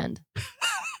Popeye in the end.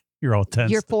 You're all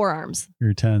tense. Your forearms.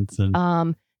 You're tense.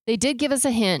 And they did give us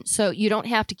a hint, so you don't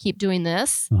have to keep doing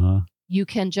this. You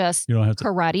can just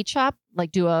karate chop,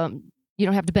 like you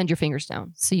don't have to bend your fingers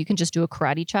down. So you can just do a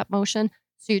karate chop motion.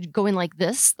 So you're going like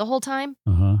this the whole time.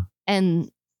 And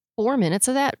 4 minutes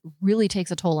of that really takes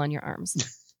a toll on your arms.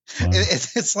 Wow.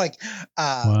 It's like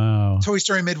Toy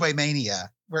Story Midway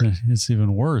Mania. Where it's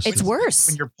even worse. It's worse.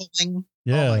 When you're pulling.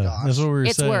 Yeah, oh my gosh. That's what we were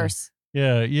saying. It's worse.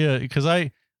 Yeah, because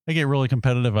I get really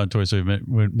competitive on Toy Story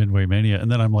Midway Mania,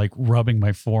 and then I'm like rubbing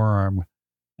my forearm,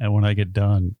 and when I get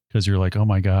done, because you're like, oh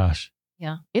my gosh.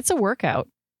 Yeah, it's a workout,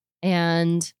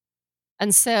 and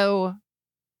so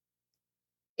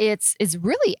it's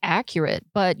really accurate,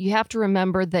 but you have to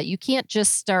remember that you can't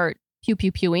just start pew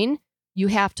pew pewing. You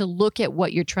have to look at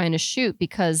what you're trying to shoot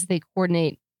because they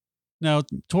coordinate. Now,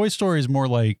 Toy Story is more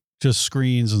like just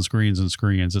screens and screens and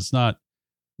screens. It's not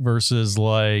versus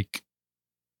like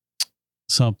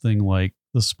something like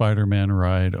the Spider-Man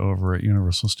ride over at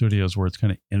Universal Studios where it's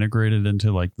kind of integrated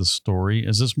into like the story.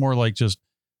 Is this more like just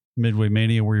Midway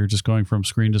Mania where you're just going from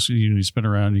screen to screen, you spin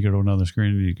around, you go to another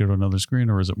screen, and you go to another screen,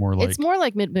 or is it more like... It's more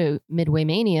like Midway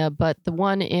Mania, but the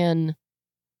one in...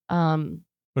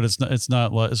 But it's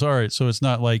not like... It's all right. So it's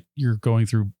not like you're going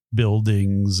through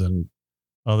buildings and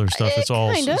other stuff. It's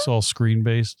all screen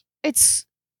based.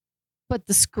 But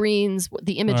the screens,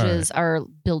 the images are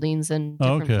buildings and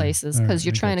different places because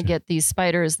you're trying to get these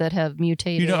spiders that have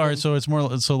mutated. All right. So it's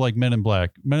more so like Men in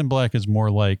Black. Men in Black is more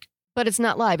like... But it's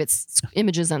not live. It's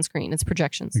images on screen. It's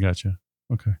projections. I gotcha.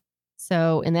 Okay.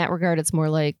 So in that regard, it's more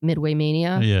like Midway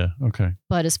Mania. Yeah. Okay.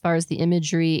 But as far as the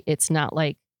imagery, it's not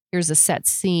like here's a set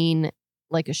scene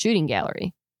like a shooting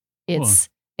gallery. It's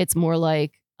more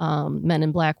like Men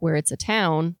in Black where it's a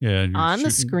town on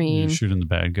the screen. You're shooting the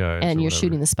bad guys. And you're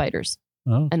shooting the spiders.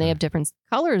 Okay. And they have different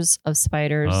colors of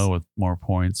spiders. Oh, with more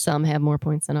points. Some have more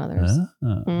points than others.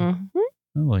 I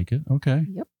like it. Okay.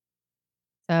 Yep.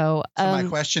 So my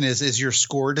question is your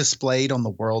score displayed on the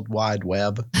World Wide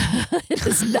Web? It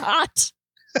is not.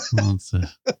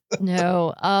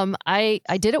 No. I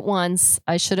did it once.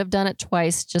 I should have done it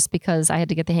twice just because I had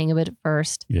to get the hang of it at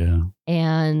first. Yeah.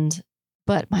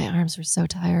 But my arms were so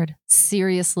tired.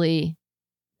 Seriously,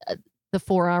 the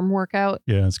forearm workout.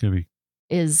 Yeah, it's gonna be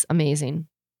is amazing.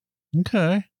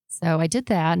 Okay. So I did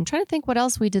that. I'm trying to think what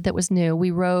else we did that was new.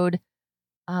 We rode.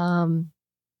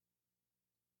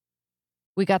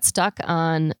 We got stuck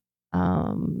on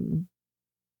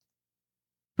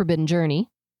Forbidden Journey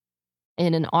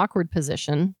in an awkward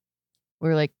position. We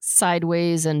were like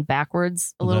sideways and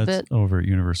backwards a little bit. Over at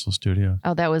Universal Studios.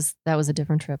 Oh, that was a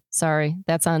different trip. Sorry.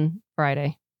 That's on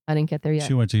Friday. I didn't get there yet.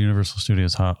 She went to Universal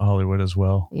Studios Hollywood as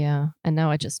well. Yeah. And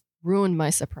now I just ruined my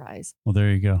surprise. Well,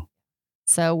 there you go.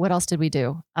 So what else did we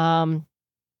do?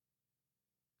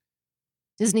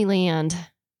 Disneyland.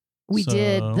 We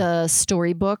did the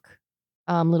storybook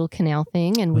little canal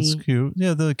thing, and that's cute.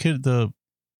 Yeah, the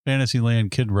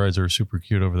Fantasyland kid rides are super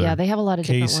cute over there. Yeah, they have a lot of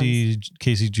different ones.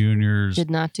 Casey Jr.'s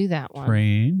did not do that one.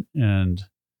 Train, and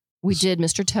we did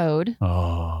Mr. Toad.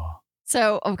 Oh.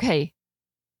 So, okay.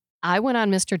 I went on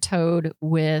Mr. Toad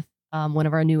with one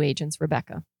of our new agents,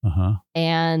 Rebecca. Uh-huh.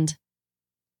 And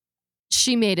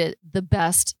she made it the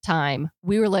best time.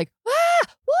 We were like,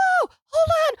 whoa, hold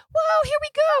on. Whoa, here we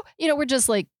go. You know, we're just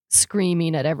like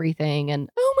screaming at everything. And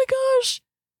oh my gosh.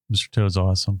 Mr. Toad's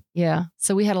awesome. Yeah.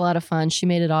 So we had a lot of fun. She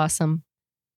made it awesome.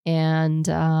 And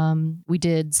we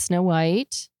did Snow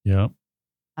White. Yep.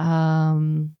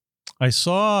 I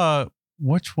saw,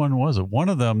 which one was it? One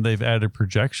of them they've added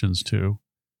projections to.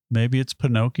 Maybe it's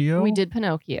Pinocchio. We did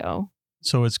Pinocchio.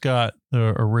 So it's got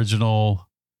the original,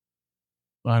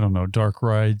 I don't know, dark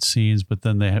ride scenes, but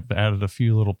then they have added a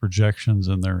few little projections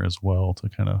in there as well to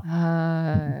kind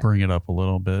of bring it up a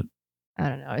little bit. I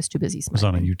don't know. I was too busy smiling. It was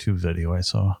on a YouTube video I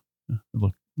saw. It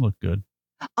looked good.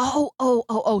 Oh,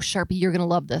 Sharpie, you're going to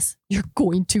love this. You're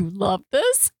going to love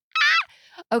this.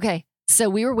 Okay. So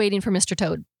we were waiting for Mr.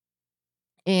 Toad.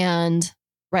 And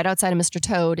right outside of Mr.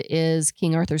 Toad is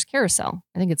King Arthur's Carousel.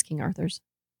 I think it's King Arthur's.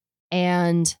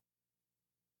 And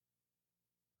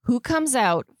who comes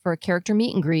out for a character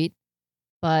meet and greet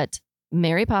but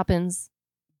Mary Poppins,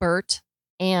 Bert,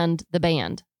 and the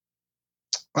band?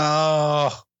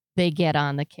 Oh. They get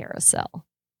on the carousel.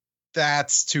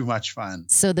 That's too much fun.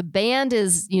 So the band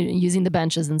is using the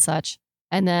benches and such.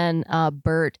 And then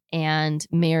Bert and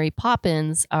Mary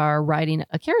Poppins are riding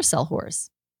a carousel horse.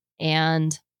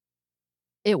 And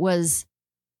it was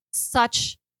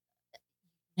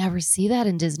never see that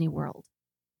in Disney World.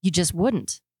 You just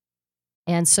wouldn't.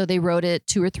 And so they rode it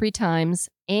 2 or 3 times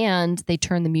and they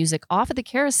turned the music off of the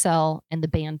carousel and the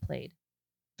band played.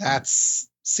 That's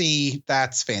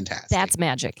fantastic. That's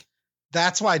magic.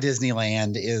 That's why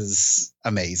Disneyland is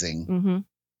amazing. Mm-hmm.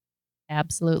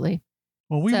 Absolutely.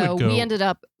 Well, we ended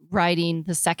up riding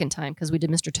the second time because we did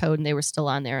Mr. Toad and they were still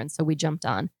on there. And so we jumped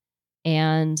on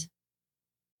and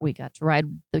we got to ride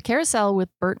the carousel with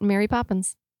Bert and Mary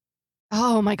Poppins.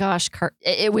 Oh my gosh.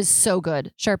 It was so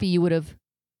good. Sharpie, you would have.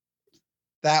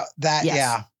 Yes.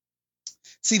 Yeah.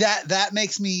 See, that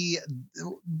makes me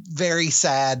very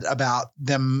sad about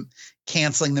them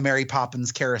canceling the Mary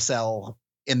Poppins carousel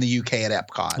in the UK at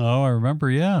Epcot. Oh, I remember.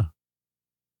 Yeah.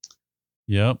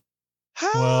 Yep.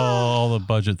 Well, all the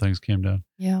budget things came down.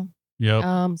 Yeah.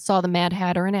 Yep. Saw the Mad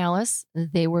Hatter and Alice.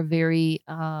 They were very.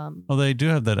 They do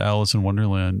have that Alice in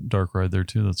Wonderland dark ride there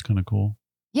too. That's kind of cool.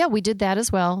 Yeah, we did that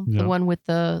as well. Yep. The one with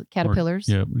the caterpillars.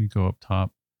 Yeah, we go up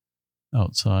top,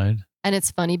 outside. And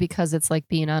it's funny because it's like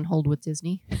being on hold with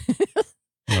Disney.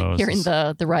 Hearing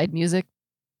the ride music.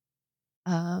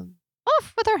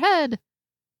 Off with our head.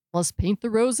 Let's paint the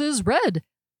roses red.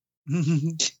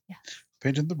 Yeah.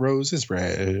 Painting the roses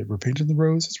red. We're painting the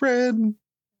roses red.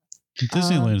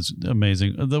 Disneyland is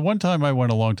amazing. The one time I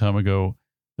went a long time ago,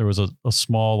 there was a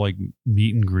small like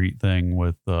meet and greet thing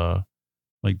with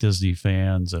like Disney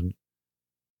fans, and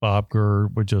Bob Gurr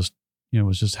would just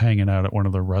was just hanging out at one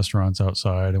of the restaurants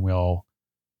outside, and we all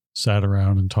sat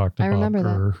around and talked to Bob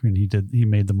Gurr, and he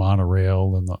made the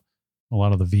monorail and a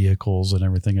lot of the vehicles and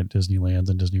everything at Disneyland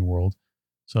and Disney World.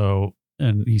 So,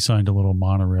 and he signed a little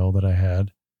monorail that I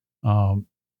had.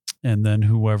 And then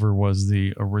whoever was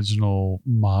the original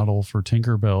model for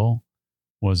Tinkerbell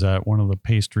was at one of the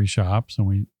pastry shops, and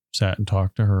we sat and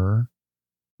talked to her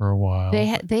for a while.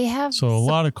 They have a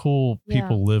lot of cool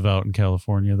people live out in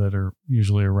California that are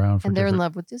usually around for. And they're in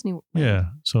love with Disney. Yeah,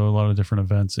 so a lot of different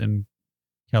events in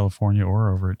California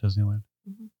or over at Disneyland.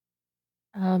 Mm-hmm.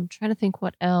 Trying to think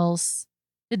what else.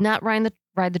 Did not ride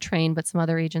the train, but some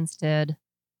other agents did.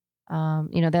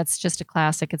 That's just a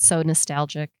classic. It's so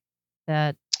nostalgic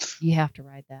that you have to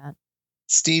ride that.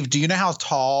 Steve, do you know how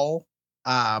tall?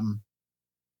 Her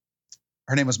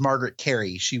name was Margaret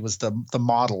Carey. She was the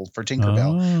model for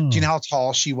Tinkerbell. Oh. Do you know how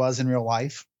tall she was in real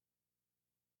life?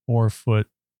 4 foot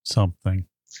something.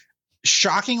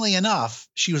 Shockingly enough,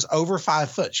 she was over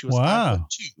 5 foot. She was 5'2".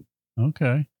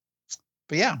 Okay.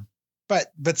 But yeah,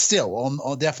 but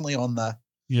still definitely on the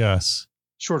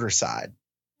shorter side.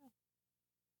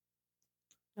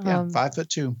 Yeah,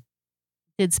 5'2".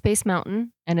 Did Space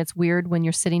Mountain, and it's weird when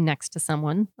you're sitting next to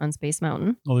someone on Space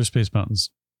Mountain. Well, their Space Mountain's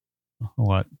a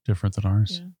lot different than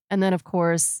ours. Yeah. And then, of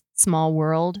course, Small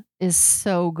World is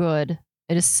so good.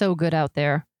 It is so good out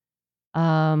there.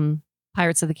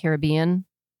 Pirates of the Caribbean.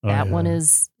 That one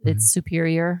is, it's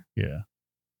superior. Yeah.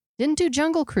 Didn't do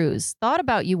Jungle Cruise. Thought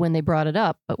about you when they brought it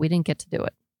up, but we didn't get to do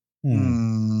it.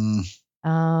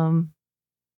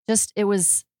 It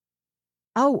was,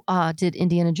 did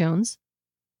Indiana Jones.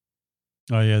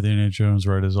 Oh, yeah. The Indiana Jones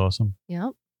ride is awesome.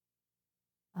 Yep.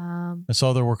 I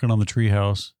saw they're working on the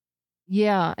treehouse.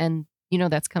 Yeah. And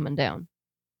that's coming down.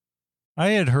 I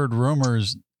had heard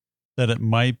rumors that it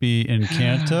might be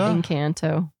Encanto.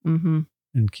 Encanto. Mm-hmm.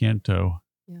 Encanto.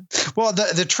 Yeah. Well,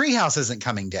 the treehouse isn't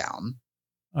coming down.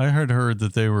 I heard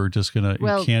that they were just going to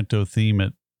Encanto theme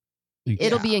it.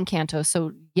 It'll be Encanto.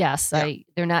 So yes,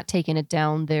 they're not taking it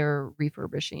down. They're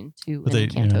refurbishing to an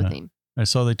Encanto theme. I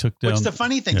saw they took down. Which the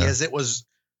funny thing is, it was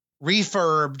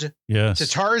refurbed to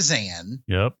Tarzan.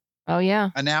 Yep. Oh yeah.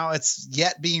 And now it's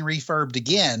yet being refurbed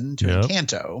again to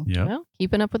Encanto. Yep. Well,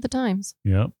 keeping up with the times.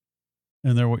 Yep.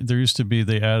 And there used to be,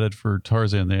 they added for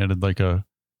Tarzan, they added like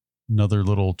another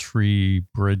little tree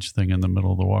bridge thing in the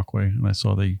middle of the walkway, and I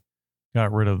saw they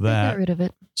got rid of that. They got rid of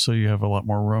it. So you have a lot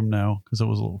more room now because it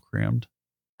was a little crammed.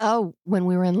 Oh, when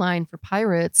we were in line for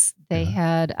Pirates, they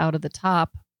had out of the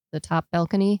top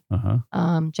balcony,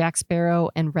 Jack Sparrow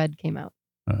and Red came out.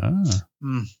 So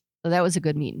that was a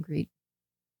good meet and greet.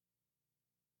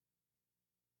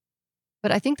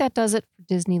 But I think that does it for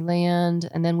Disneyland.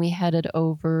 And then we headed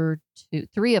over to,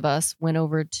 3 of us went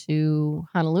over to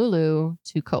Honolulu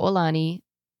to Ko'olani,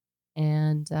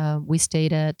 and we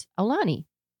stayed at Aulani.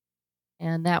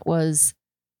 And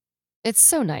it's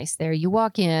so nice there. You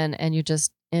walk in and you're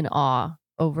just in awe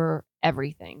over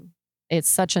everything. It's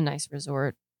such a nice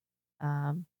resort.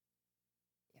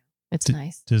 It's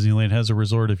nice. Disneyland has a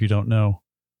resort, if you don't know.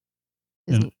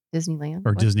 Disneyland?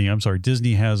 Or what? Disney, I'm sorry.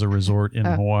 Disney has a resort in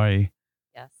Hawaii.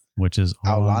 Yes. Which is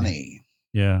Aulani.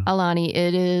 Yeah. Aulani.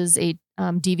 It is a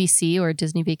DVC, or a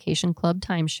Disney Vacation Club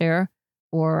timeshare,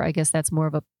 or I guess that's more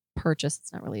of a purchase.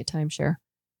 It's not really a timeshare.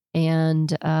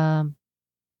 And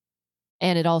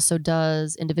it also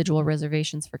does individual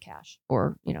reservations for cash,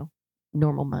 or,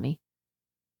 normal money.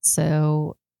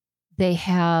 So they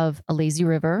have a lazy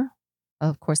river.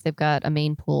 Of course, they've got a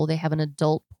main pool. They have an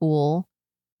adult pool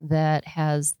that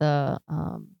has the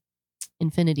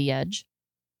infinity edge.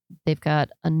 They've got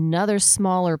another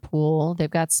smaller pool. They've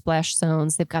got splash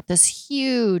zones. They've got this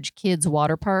huge kids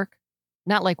water park,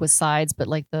 not like with sides, but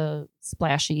like the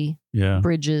splashy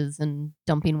bridges and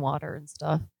dumping water and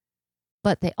stuff.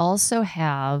 But they also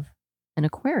have an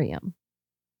aquarium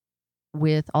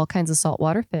with all kinds of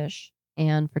saltwater fish.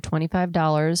 And for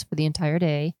 $25 for the entire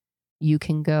day, you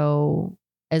can go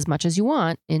as much as you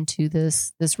want into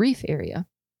this reef area.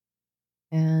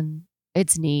 And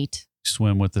it's neat.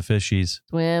 Swim with the fishies.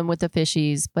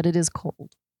 But it is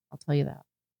cold. I'll tell you that.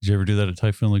 Did you ever do that at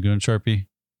Typhoon Lagoon, Sharpie?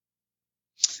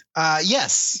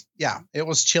 Yes. Yeah. It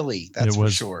was chilly. That's for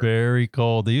sure. It was very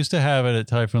cold. They used to have it at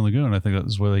Typhoon Lagoon. I think that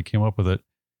was where they came up with it.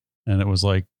 And it was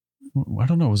like, I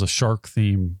don't know, it was a shark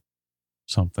theme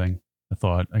something.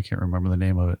 I can't remember the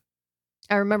name of it.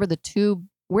 I remember the tube.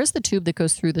 Where's the tube that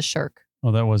goes through the shark?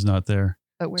 Oh, that was not there.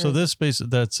 But so this space,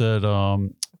 that's at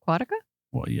Aquatica?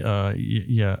 Well,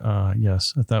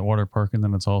 yes, at that water park, and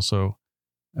then it's also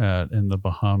in the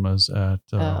Bahamas at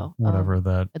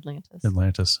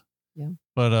Atlantis. Yeah.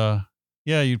 But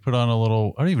you'd put on a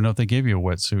little. I don't even know if they gave you a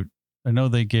wetsuit. I know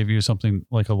they gave you something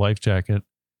like a life jacket,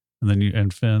 and then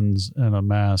and fins and a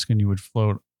mask, and you would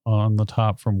float on the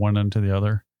top from one end to the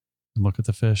other and look at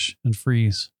the fish and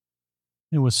freeze.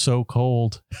 It was so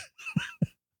cold.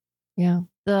 Yeah,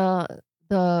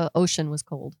 the ocean was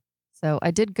cold. So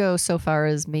I did go so far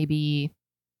as maybe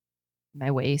my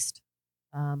waist.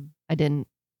 I didn't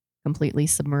completely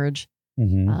submerge.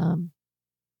 Mm-hmm.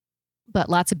 But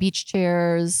lots of beach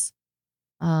chairs.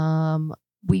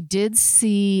 We did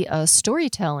see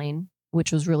storytelling,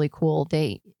 which was really cool.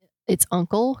 It's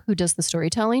Uncle who does the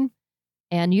storytelling,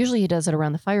 And usually he does it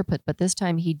around the fire pit, but this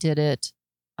time he did it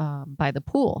by the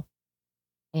pool.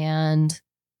 And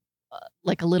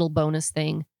like a little bonus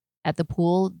thing, at the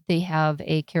pool, they have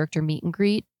a character meet and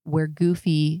greet where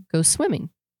Goofy goes swimming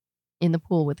in the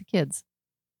pool with the kids.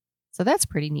 So that's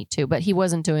pretty neat too. But he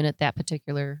wasn't doing it that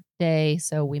particular day,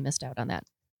 so we missed out on that.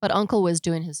 But Uncle was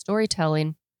doing his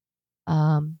storytelling.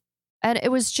 And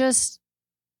it was just,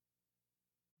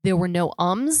 there were no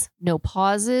ums, no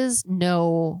pauses,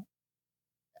 no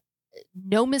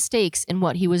mistakes in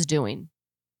what he was doing.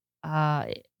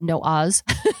 No ahs.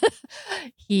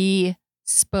 He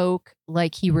spoke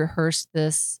like he rehearsed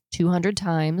this 200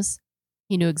 times.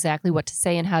 He knew exactly what to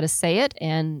say and how to say it,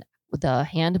 and the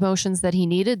hand motions that he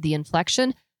needed, the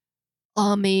inflection.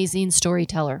 Amazing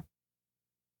storyteller.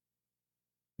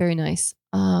 Very nice.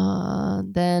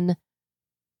 Then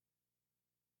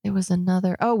there was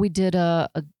another. Oh, we did a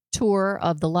tour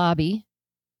of the lobby,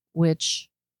 which,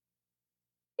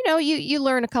 you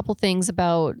learn a couple things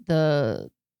about the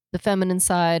feminine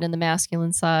side and the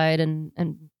masculine side, and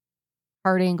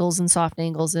hard angles and soft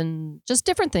angles and just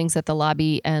different things that the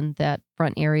lobby and that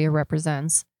front area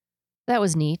represents. That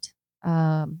was neat.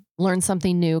 Learned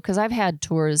something new because I've had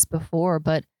tours before,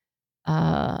 but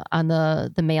on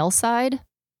the male side,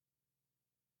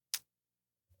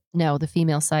 no, the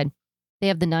female side, they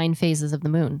have the 9 phases of the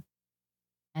moon,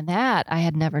 and that I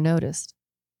had never noticed.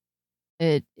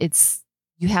 It's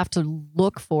you have to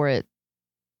look for it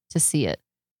to see it.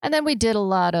 And then we did a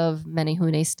lot of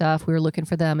Menehune stuff. We were looking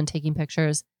for them and taking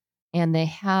pictures. And they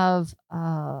have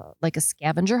like a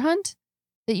scavenger hunt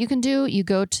that you can do. You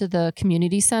go to the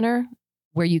community center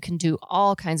where you can do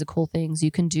all kinds of cool things.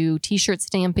 You can do t-shirt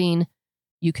stamping.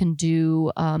 You can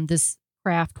do this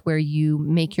craft where you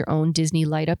make your own Disney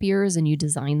light up ears and you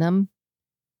design them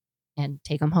and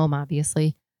take them home,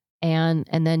 obviously. And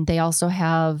then they also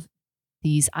have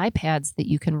these iPads that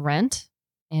you can rent.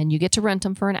 And you get to rent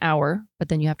them for an hour, but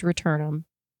then you have to return them.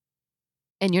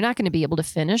 And you're not going to be able to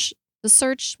finish the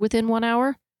search within 1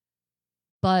 hour.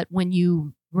 But when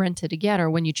you rent it again or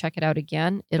when you check it out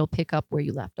again, it'll pick up where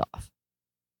you left off.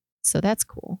 So that's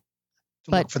cool.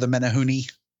 Look for the Menehune.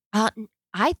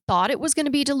 I thought it was going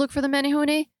to be to look for the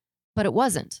Menehune, but it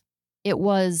wasn't. It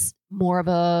was more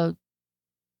of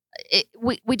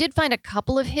we did find a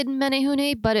couple of hidden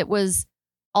Menehune, but it was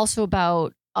also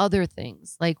about other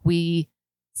things. Like we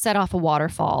set off a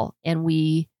waterfall and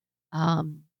we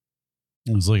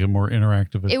it was like a more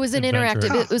interactive it was an adventure.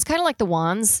 interactive, it was kind of like the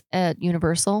wands at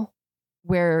Universal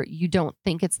where you don't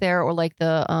think it's there, or like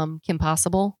the Kim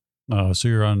Possible. Oh, so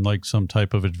you're on like some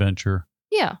type of adventure.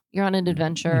 Yeah, you're on an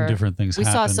adventure and different things we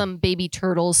happen. saw some baby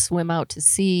turtles swim out to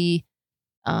sea.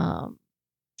 Trying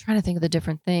to think of the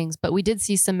different things, but we did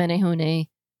see some Menehune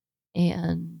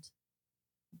and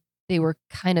they were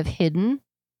kind of hidden.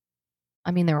 I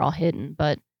mean, they're all hidden,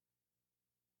 but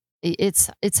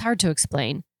it's hard to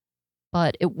explain.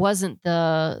 But it wasn't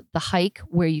the hike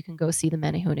where you can go see the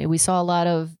Menehune. We saw a lot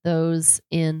of those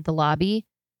in the lobby.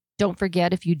 Don't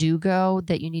forget, if you do go,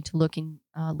 that you need to look in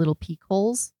little peek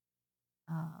holes,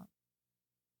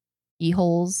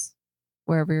 e-holes,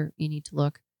 wherever you need to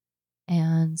look.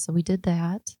 And so we did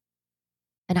that.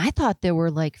 And I thought there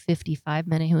were like 55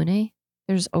 Menehune.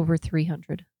 There's over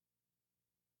 300.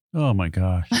 Oh my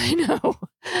gosh. I know.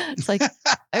 It's like,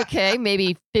 okay,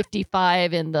 maybe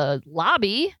 55 in the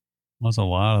lobby. That's a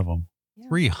lot of them. Yeah.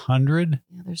 300?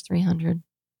 Yeah, there's 300.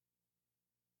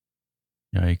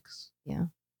 Yikes. Yeah.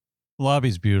 The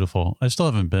lobby's beautiful. I still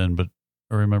haven't been, but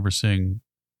I remember seeing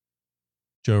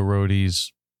Joe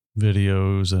Rohde's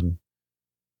videos and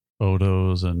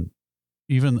photos, and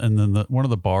then one of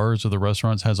the bars or the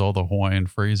restaurants has all the Hawaiian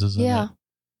phrases in it,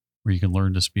 where you can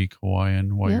learn to speak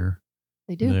Hawaiian while you're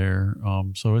there.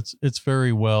 So it's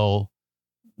very well.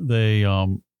 They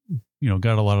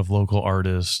got a lot of local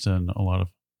artists and a lot of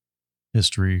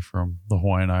history from the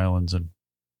Hawaiian Islands and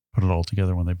put it all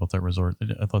together when they built that resort.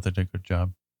 I thought they did a good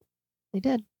job. They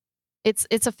did.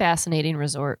 It's a fascinating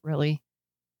resort, really.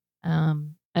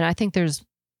 And I think there's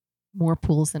more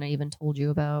pools than I even told you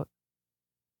about.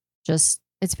 Just,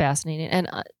 it's fascinating. And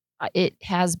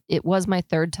it was my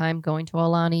third time going to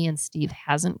Aulani, and Steve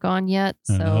hasn't gone yet.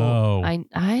 So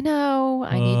I know.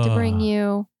 I need to bring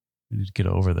you. You need to get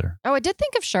over there. Oh, I did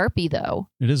think of Sharpie though.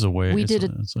 It is a way.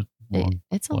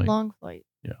 It's a long flight.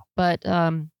 Yeah. But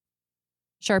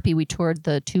Sharpie, we toured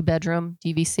the 2-bedroom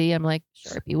DVC. I'm like,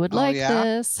 Sharpie would like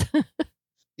this.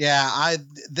 Yeah,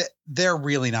 they're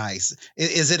really nice.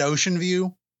 Is it ocean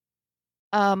view?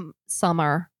 Some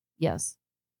are, yes.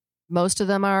 Most of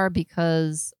them are,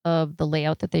 because of the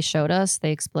layout that they showed us.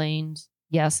 They explained,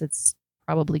 yes, it's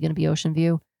probably going to be ocean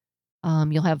view.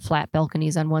 You'll have flat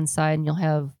balconies on one side and you'll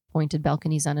have pointed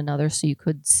balconies on another, so you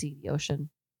could see the ocean,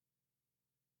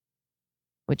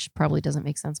 which probably doesn't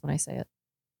make sense when I say it.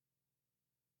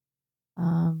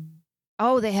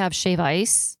 They have shave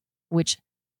ice, which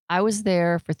I was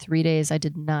there for 3 days. I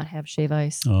did not have shave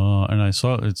ice. Oh, and I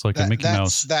saw it's like a Mickey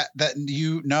Mouse.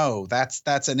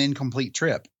 That's an incomplete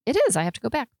trip. It is. I have to go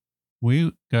back.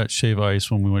 We got shave ice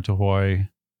when we went to Hawaii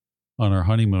on our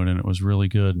honeymoon, and it was really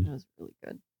good. It was really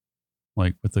good.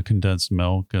 Like with the condensed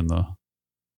milk and the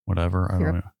whatever. Syrup. I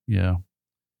don't know. Yeah.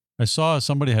 I saw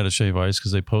somebody had a shave ice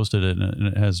because they posted it, and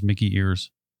it has Mickey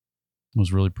ears. It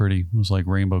was really pretty. It was like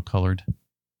rainbow colored.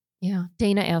 Yeah.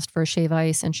 Dana asked for a shave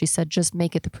ice and she said, just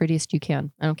make it the prettiest you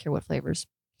can. I don't care what flavors.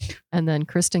 And then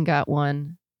Kristen got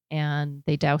one and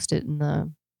they doused it in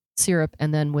the syrup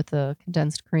and then with the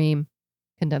condensed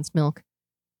milk,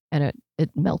 and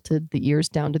it melted the ears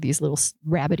down to these little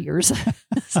rabbit ears.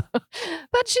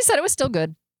 But she said it was still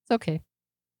good. It's okay.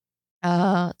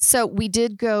 So we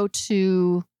did go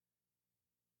to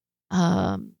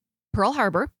Pearl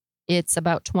Harbor. It's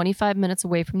about 25 minutes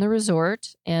away from the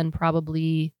resort and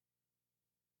probably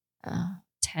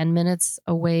 10 minutes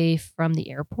away from the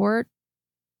airport.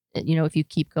 If you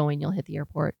keep going, you'll hit the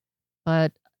airport.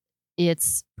 But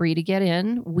it's free to get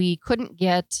in. We couldn't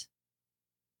get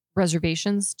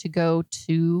reservations to go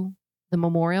to the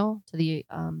memorial, to the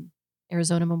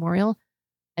Arizona Memorial.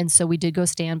 And so we did go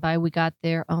standby. We got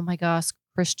there. Oh my gosh,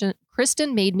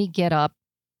 Kristen made me get up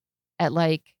at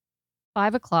like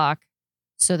 5 o'clock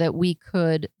so that we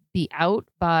could be out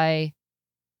by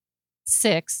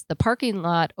 6. The parking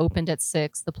lot opened at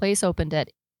 6. The place opened at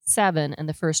 7, and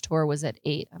the first tour was at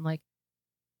 8. I'm like,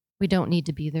 we don't need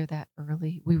to be there that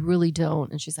early. We really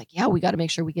don't. And she's like, yeah, we got to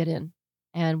make sure we get in.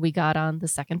 And we got on the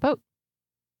second boat.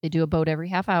 They do a boat every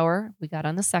half hour. We got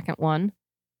on the second one,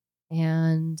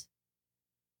 and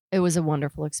it was a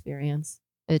wonderful experience.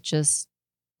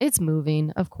 It's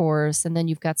moving, of course. And then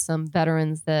you've got some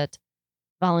veterans that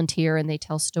volunteer and they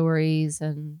tell stories,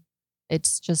 and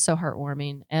it's just so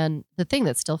heartwarming. And the thing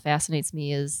that still fascinates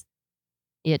me is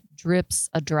it drips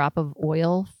a drop of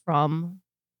oil from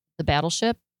the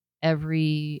battleship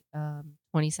every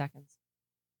 20 seconds.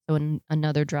 So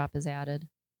another drop is added.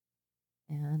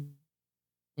 And,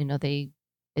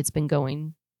 it's been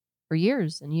going for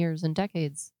years and years and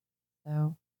decades.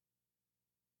 So,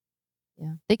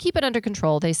 yeah, they keep it under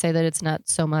control. They say that it's not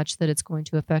so much that it's going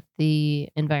to affect the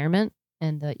environment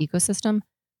and the ecosystem,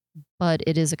 but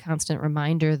it is a constant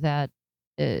reminder that,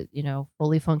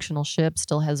 fully functional ship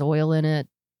still has oil in it,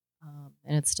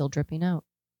 and it's still dripping out.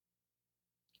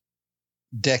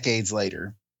 Decades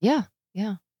later. Yeah.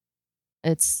 Yeah.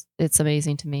 It's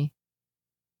amazing to me.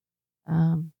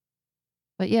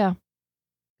 But yeah,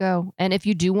 go. And if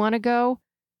you do want to go,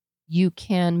 you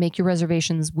can make your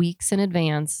reservations weeks in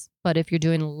advance. But if you're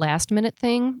doing a last minute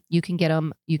thing, you can get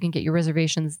your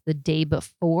reservations the day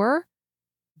before.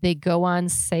 They go on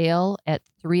sale at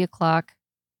 3 o'clock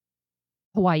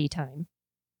Hawaii time,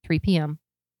 3 p.m.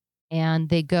 And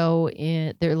they go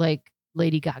in, they're like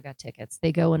Lady Gaga tickets.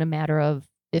 They go in a matter of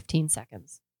 15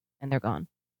 seconds and they're gone.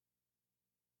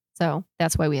 So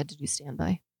that's why we had to do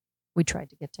standby. We tried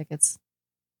to get tickets.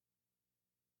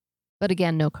 But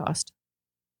again, no cost.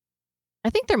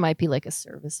 I think there might be like a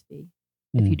service fee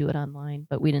if you do it online,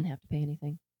 but we didn't have to pay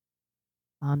anything.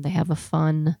 They have a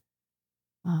fun,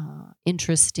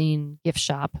 interesting gift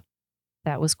shop.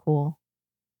 That was cool.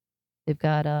 They've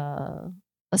got a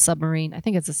submarine. I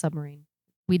think it's a submarine.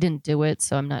 We didn't do it,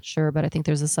 so I'm not sure, but I think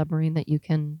there's a submarine that you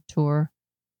can tour.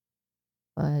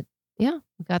 But yeah,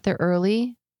 we got there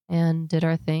early and did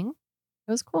our thing.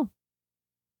 It was cool.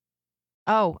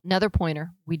 Oh, another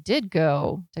pointer. We did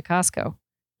go to Costco.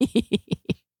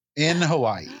 In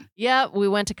Hawaii. Yeah, we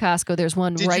went to Costco. There's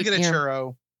one right near. Did you get a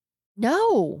churro?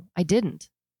 No, I didn't.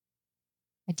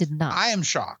 I did not. I am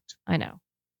shocked. I know.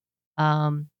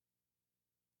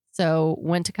 So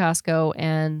went to Costco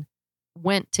and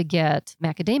went to get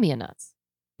macadamia nuts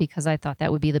because I thought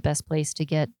that would be the best place to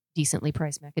get decently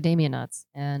priced macadamia nuts.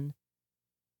 And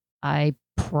I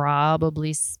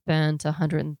probably spent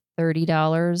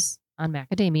 $130 on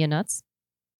macadamia nuts.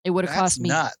 It would have cost me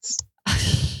nuts.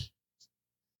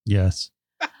 Yes.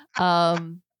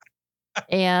 And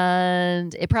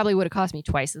it probably would have cost me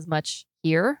twice as much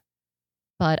here,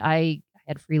 but I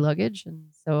had free luggage, and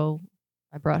so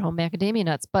I brought home macadamia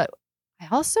nuts. But I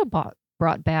also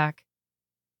brought back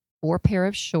 4 pair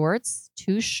of shorts,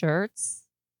 2 shirts.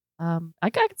 I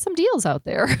got some deals out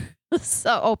there.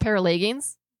 So, pair of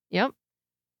leggings. Yep.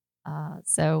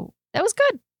 So that was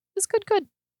good. It was good.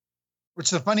 Which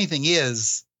the funny thing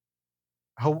is,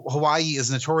 Hawaii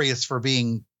is notorious for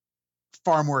being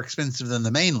far more expensive than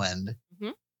the mainland.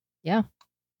 Mm-hmm. Yeah.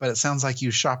 But it sounds like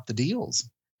you shopped the deals.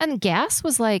 And gas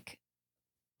was like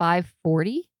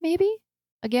 $5.40 maybe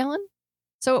a gallon.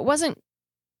 So it wasn't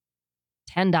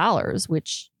 $10,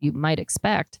 which you might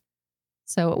expect.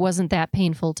 So it wasn't that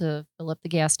painful to fill up the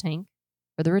gas tank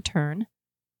for the return.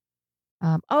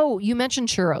 You mentioned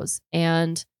churros.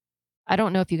 And I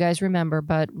don't know if you guys remember,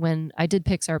 but when I did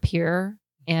Pixar Pier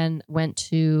and went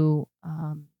to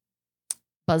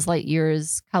Buzz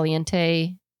Lightyear's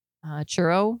Caliente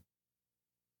churro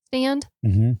stand,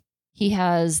 Mm-hmm. he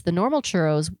has the normal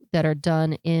churros that are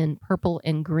done in purple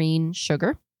and green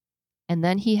sugar. And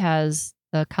then he has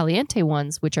the Caliente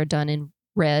ones, which are done in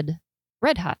red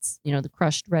hots, the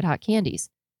crushed red hot candies.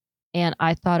 And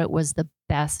I thought it was the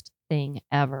best thing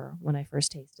ever when I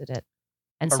first tasted it.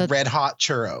 And a red hot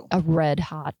churro. A red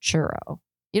hot churro.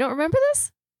 You don't remember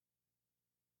this?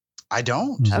 I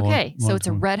don't. Okay. So it's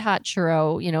a red hot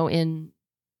churro,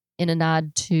 in a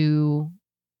nod to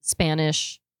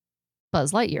Spanish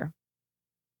Buzz Lightyear.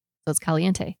 So it's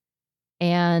Caliente.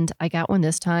 And I got one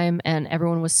this time, and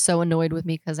everyone was so annoyed with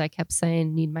me because I kept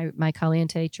saying, need my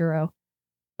Caliente churro.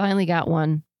 Finally got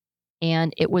one,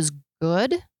 and it was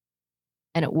good.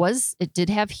 And it did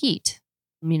have heat,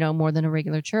 more than a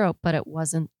regular churro, but it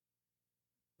wasn't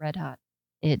red hot.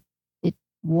 It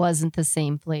wasn't the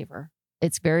same flavor.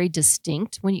 It's very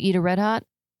distinct when you eat a red hot.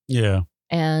 Yeah.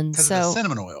 And so of the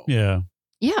cinnamon oil. Yeah.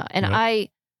 Yeah. And yep.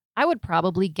 I would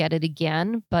probably get it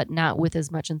again, but not with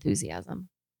as much enthusiasm.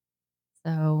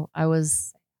 So I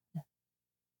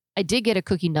did get a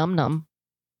cookie num num.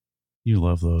 You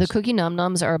love those. The cookie num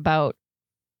nums are about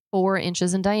 4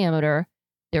 inches in diameter.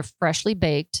 They're freshly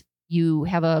baked. You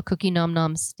have a cookie num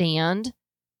num stand,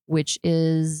 which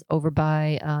is over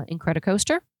by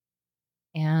Incredicoaster.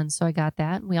 And so I got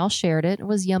that, and we all shared it. It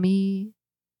was yummy,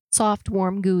 soft,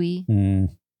 warm, gooey.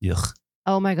 Yuck.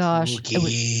 Oh my gosh.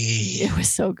 It was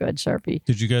so good, Sharpie.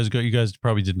 Did you guys go? You guys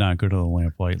probably did not go to the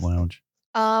Lamplight Lounge.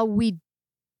 We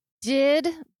did,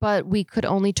 but we could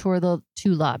only tour the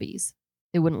 2 lobbies.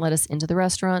 They wouldn't let us into the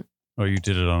restaurant. Oh, you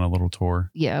did it on a little tour?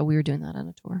 Yeah, we were doing that on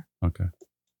a tour. Okay.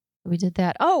 We did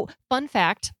that. Oh, fun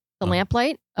fact. The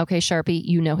Lamplight. Okay, Sharpie,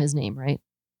 you know his name, right?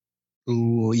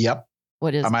 Ooh, yep.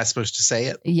 What is Am I supposed to say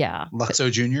it? Yeah.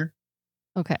 Luxo Jr.?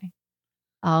 Okay.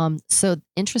 So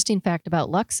interesting fact about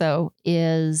Luxo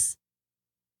is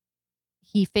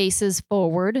he faces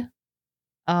forward,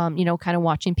 kind of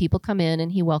watching people come in,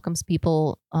 and he welcomes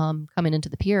people coming into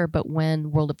the pier. But when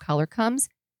World of Color comes,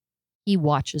 he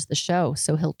watches the show.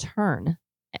 So he'll turn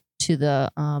to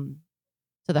the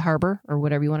harbor, or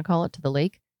whatever you want to call it, to the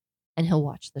lake, and he'll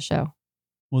watch the show.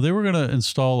 Well, they were going to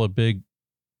install a big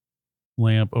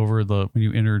lamp over when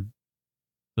you entered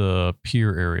the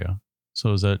pier area.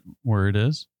 So is that where it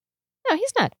is? No,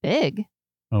 he's not big.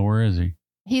 Oh, where is he?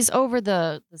 He's over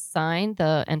the sign,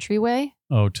 the entryway.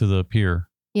 Oh, to the pier.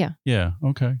 Yeah. Yeah.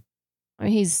 Okay. I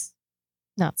mean, he's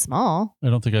not small. I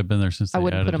don't think I've been there since. I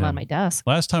wouldn't put him on my desk.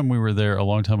 Last time we were there a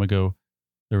long time ago,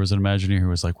 there was an Imagineer who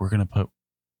was like, "We're going to put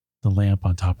the lamp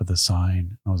on top of the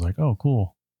sign." I was like, "Oh,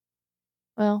 cool."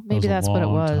 Well, maybe that's what it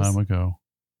was. A long time ago.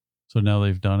 So now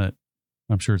they've done it.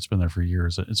 I'm sure it's been there for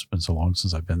years. It's been so long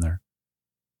since I've been there.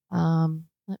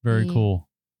 Very cool.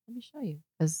 Let me show you,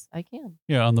 because I can.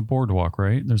 Yeah, on the boardwalk,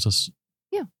 right? There's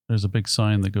a big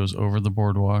sign that goes over the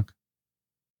boardwalk.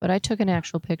 But I took an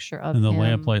actual picture of and the him.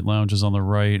 Lamplight Lounge is on the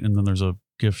right, and then there's a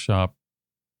gift shop,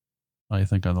 I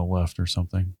think, on the left or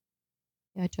something.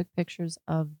 Yeah, I took pictures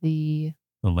of the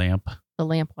lamp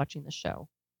watching the show,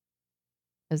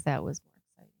 because that was more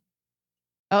exciting.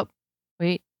 Oh,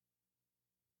 wait.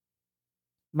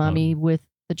 Mommy with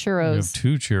the churros.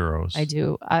 You have 2 churros. I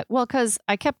do. Well, because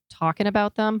I kept talking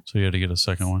about them. So you had to get a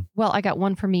second one? Well, I got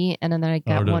one for me, and then I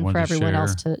got one for everyone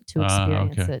else to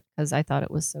experience it, because I thought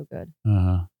it was so good.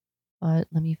 Uh-huh. But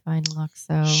let me find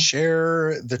Luxo.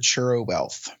 Share the churro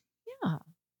wealth. Yeah,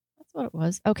 that's what it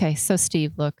was. Okay, so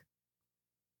Steve, look.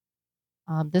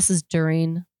 This is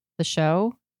during the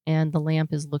show, and the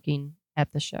lamp is looking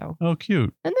at the show. Oh,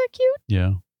 cute. Isn't that cute?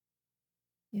 Yeah.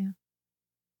 Yeah.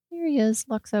 Here he is,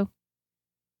 Luxo.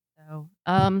 So,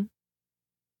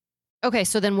 okay,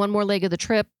 so then one more leg of the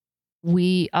trip.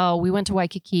 We went to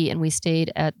Waikiki, and we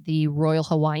stayed at the Royal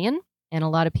Hawaiian, and a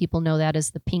lot of people know that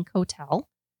as the Pink Hotel.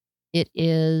 It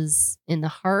is in the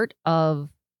heart of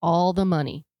all the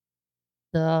money.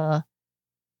 I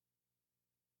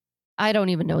don't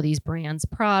even know these brands,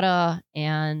 Prada,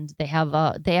 and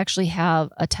they actually have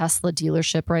a Tesla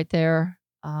dealership right there.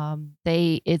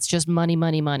 It's just money,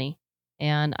 money, money.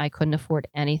 And I couldn't afford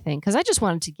anything because I just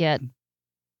wanted to get,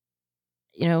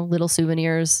 little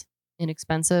souvenirs,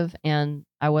 inexpensive, and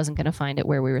I wasn't going to find it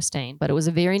where we were staying. But it was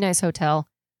a very nice hotel.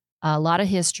 A lot of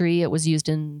history. It was used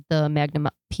in the Magnum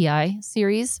PI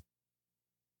series.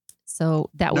 So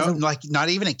that was like not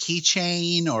even a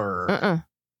keychain or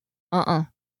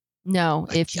no.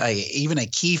 Even a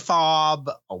key fob,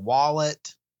 a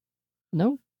wallet.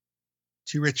 No.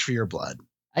 Too rich for your blood.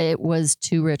 It was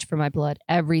too rich for my blood.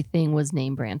 Everything was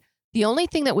name brand. The only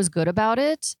thing that was good about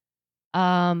it,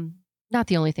 not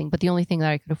the only thing, but the only thing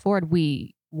that I could afford,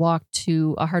 we walked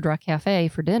to a Hard Rock Cafe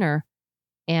for dinner,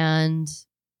 and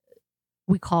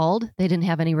we called. They didn't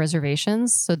have any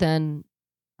reservations. So then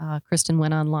Kristen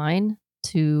went online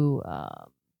to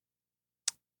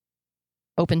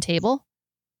Open Table.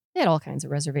 They had all kinds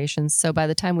of reservations. So by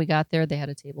the time we got there, they had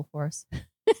a table for us.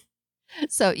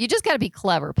 So you just got to be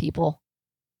clever, people.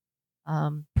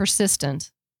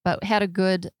 Persistent, but had a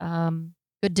good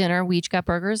dinner. We each got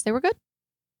burgers. They were good.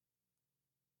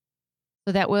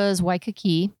 So that was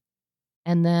Waikiki.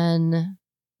 And then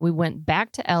we went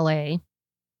back to LA.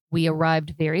 We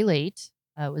arrived very late.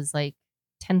 It was like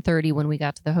 10:30 when we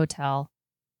got to the hotel.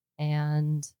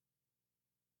 And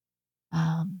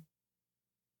then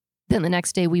the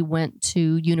next day we went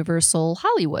to Universal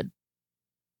Hollywood,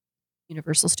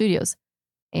 Universal Studios.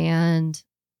 And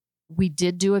we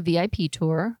did do a VIP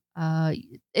tour.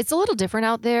 It's a little different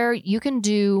out there. You can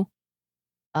do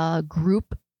a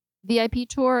group VIP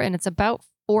tour, and it's about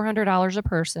 $400 a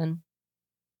person.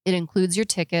 It includes your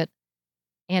ticket,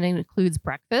 and it includes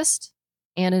breakfast,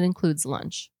 and it includes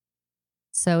lunch.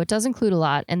 So it does include a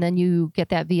lot. And then you get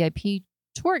that VIP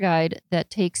tour guide that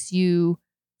takes you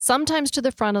sometimes to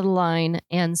the front of the line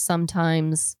and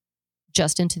sometimes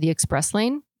just into the express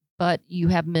lane, but you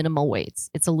have minimal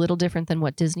waits. It's a little different than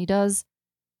what Disney does.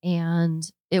 And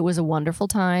it was a wonderful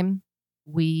time.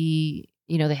 They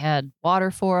had water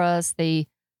for us. They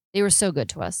were so good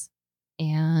to us.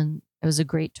 And it was a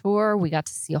great tour. We got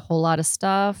to see a whole lot of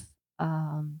stuff.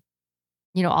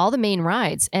 All the main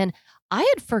rides. And I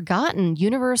had forgotten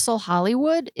Universal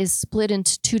Hollywood is split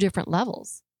into 2 different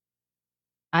levels.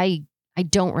 I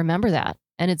don't remember that.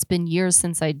 And it's been years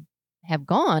since I have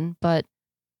gone, but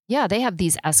yeah, they have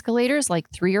these escalators, like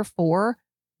 3 or 4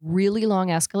 really long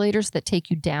escalators that take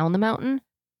you down the mountain.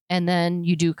 And then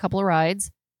you do a couple of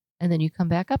rides and then you come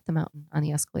back up the mountain on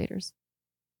the escalators.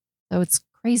 So it's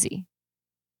crazy.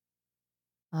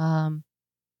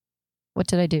 What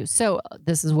did I do? So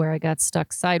this is where I got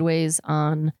stuck sideways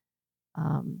on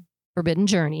Forbidden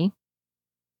Journey.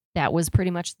 That was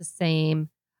pretty much the same.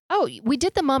 Oh, we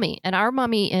did the Mummy, and our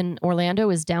Mummy in Orlando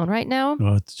is down right now.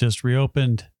 Oh, it's just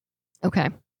reopened. Okay.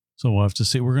 So we'll have to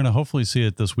see. We're going to hopefully see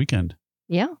it this weekend.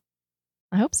 Yeah,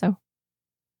 I hope so.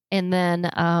 And then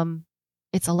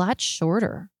it's a lot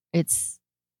shorter. It's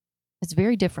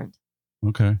very different.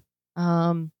 Okay.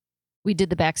 We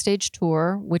did the backstage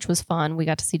tour, which was fun. We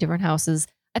got to see different houses.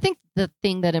 I think the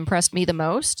thing that impressed me the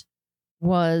most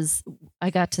was I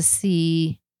got to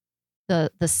see the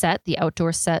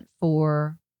outdoor set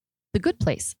for The Good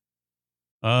Place.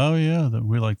 Oh, yeah.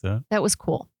 We like that. That was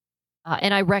cool.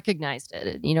 And I recognized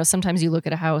it. Sometimes you look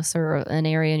at a house or an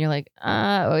area and you're like,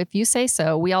 if you say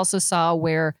so. We also saw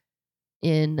where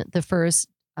in the first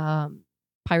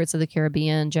Pirates of the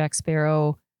Caribbean, Jack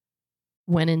Sparrow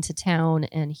went into town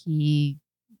and he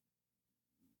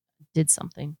did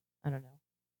something. I don't know.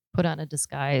 Put on a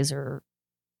disguise or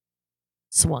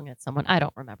swung at someone. I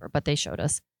don't remember, but they showed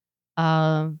us.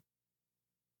 Got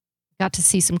to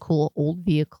see some cool old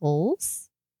vehicles.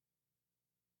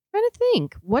 Trying to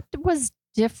think what was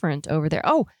different over there.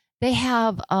 Oh, they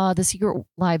have The Secret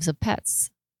Lives of Pets,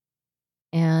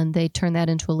 and they turn that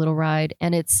into a little ride,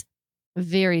 and it's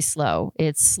very slow.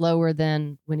 It's slower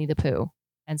than Winnie the Pooh,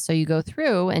 and so you go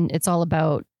through, and it's all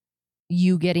about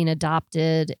you getting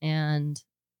adopted, and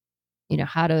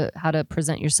how to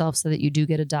present yourself so that you do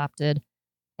get adopted.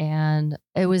 And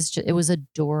it was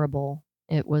adorable.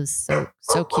 It was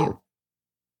so cute.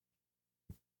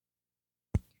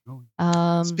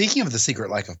 Speaking of The Secret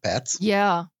Life of Pets.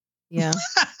 Yeah.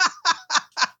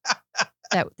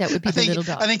 that would be the little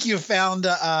dog. I think you found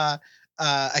a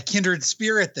kindred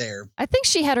spirit there. I think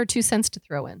she had her 2 cents to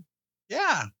throw in.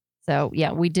 Yeah. So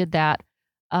yeah, we did that.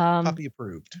 Puppy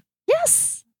approved.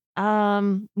 Yes.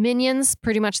 Minions,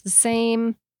 pretty much the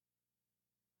same.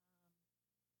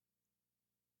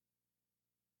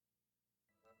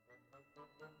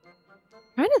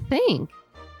 Trying to think.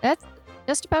 That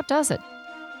just about does it.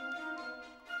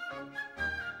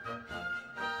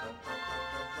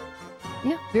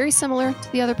 Yeah, very similar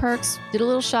to the other parks. Did a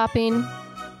little shopping.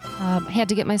 Had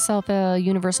to get myself a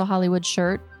Universal Hollywood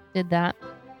shirt. Did that.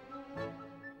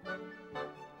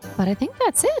 But I think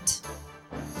that's it.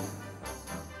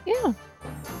 Yeah.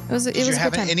 Did you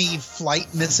have any flight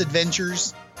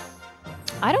misadventures?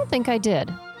 I don't think I did.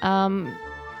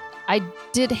 I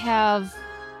did have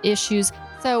issues.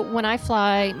 So when I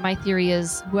fly, my theory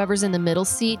is whoever's in the middle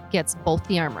seat gets both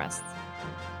the armrests.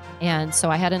 And so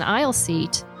I had an aisle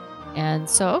seat. And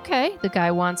so, okay, the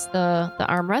guy wants the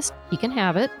armrest. He can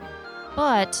have it.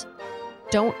 But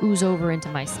don't ooze over into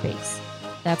my space.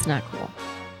 That's not cool.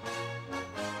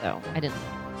 So I didn't.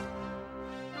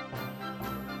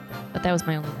 But that was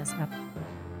my only mishap.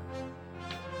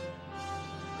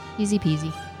 Easy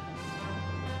peasy.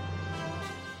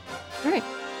 All right.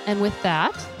 And with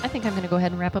that, I think I'm going to go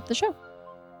ahead and wrap up the show.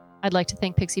 I'd like to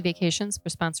thank Pixie Vacations for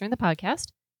sponsoring the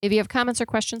podcast. If you have comments or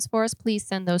questions for us, please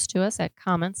send those to us at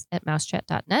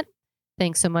comments@mousechat.net.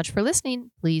 Thanks so much for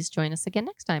listening. Please join us again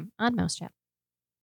next time on Mouse Chat.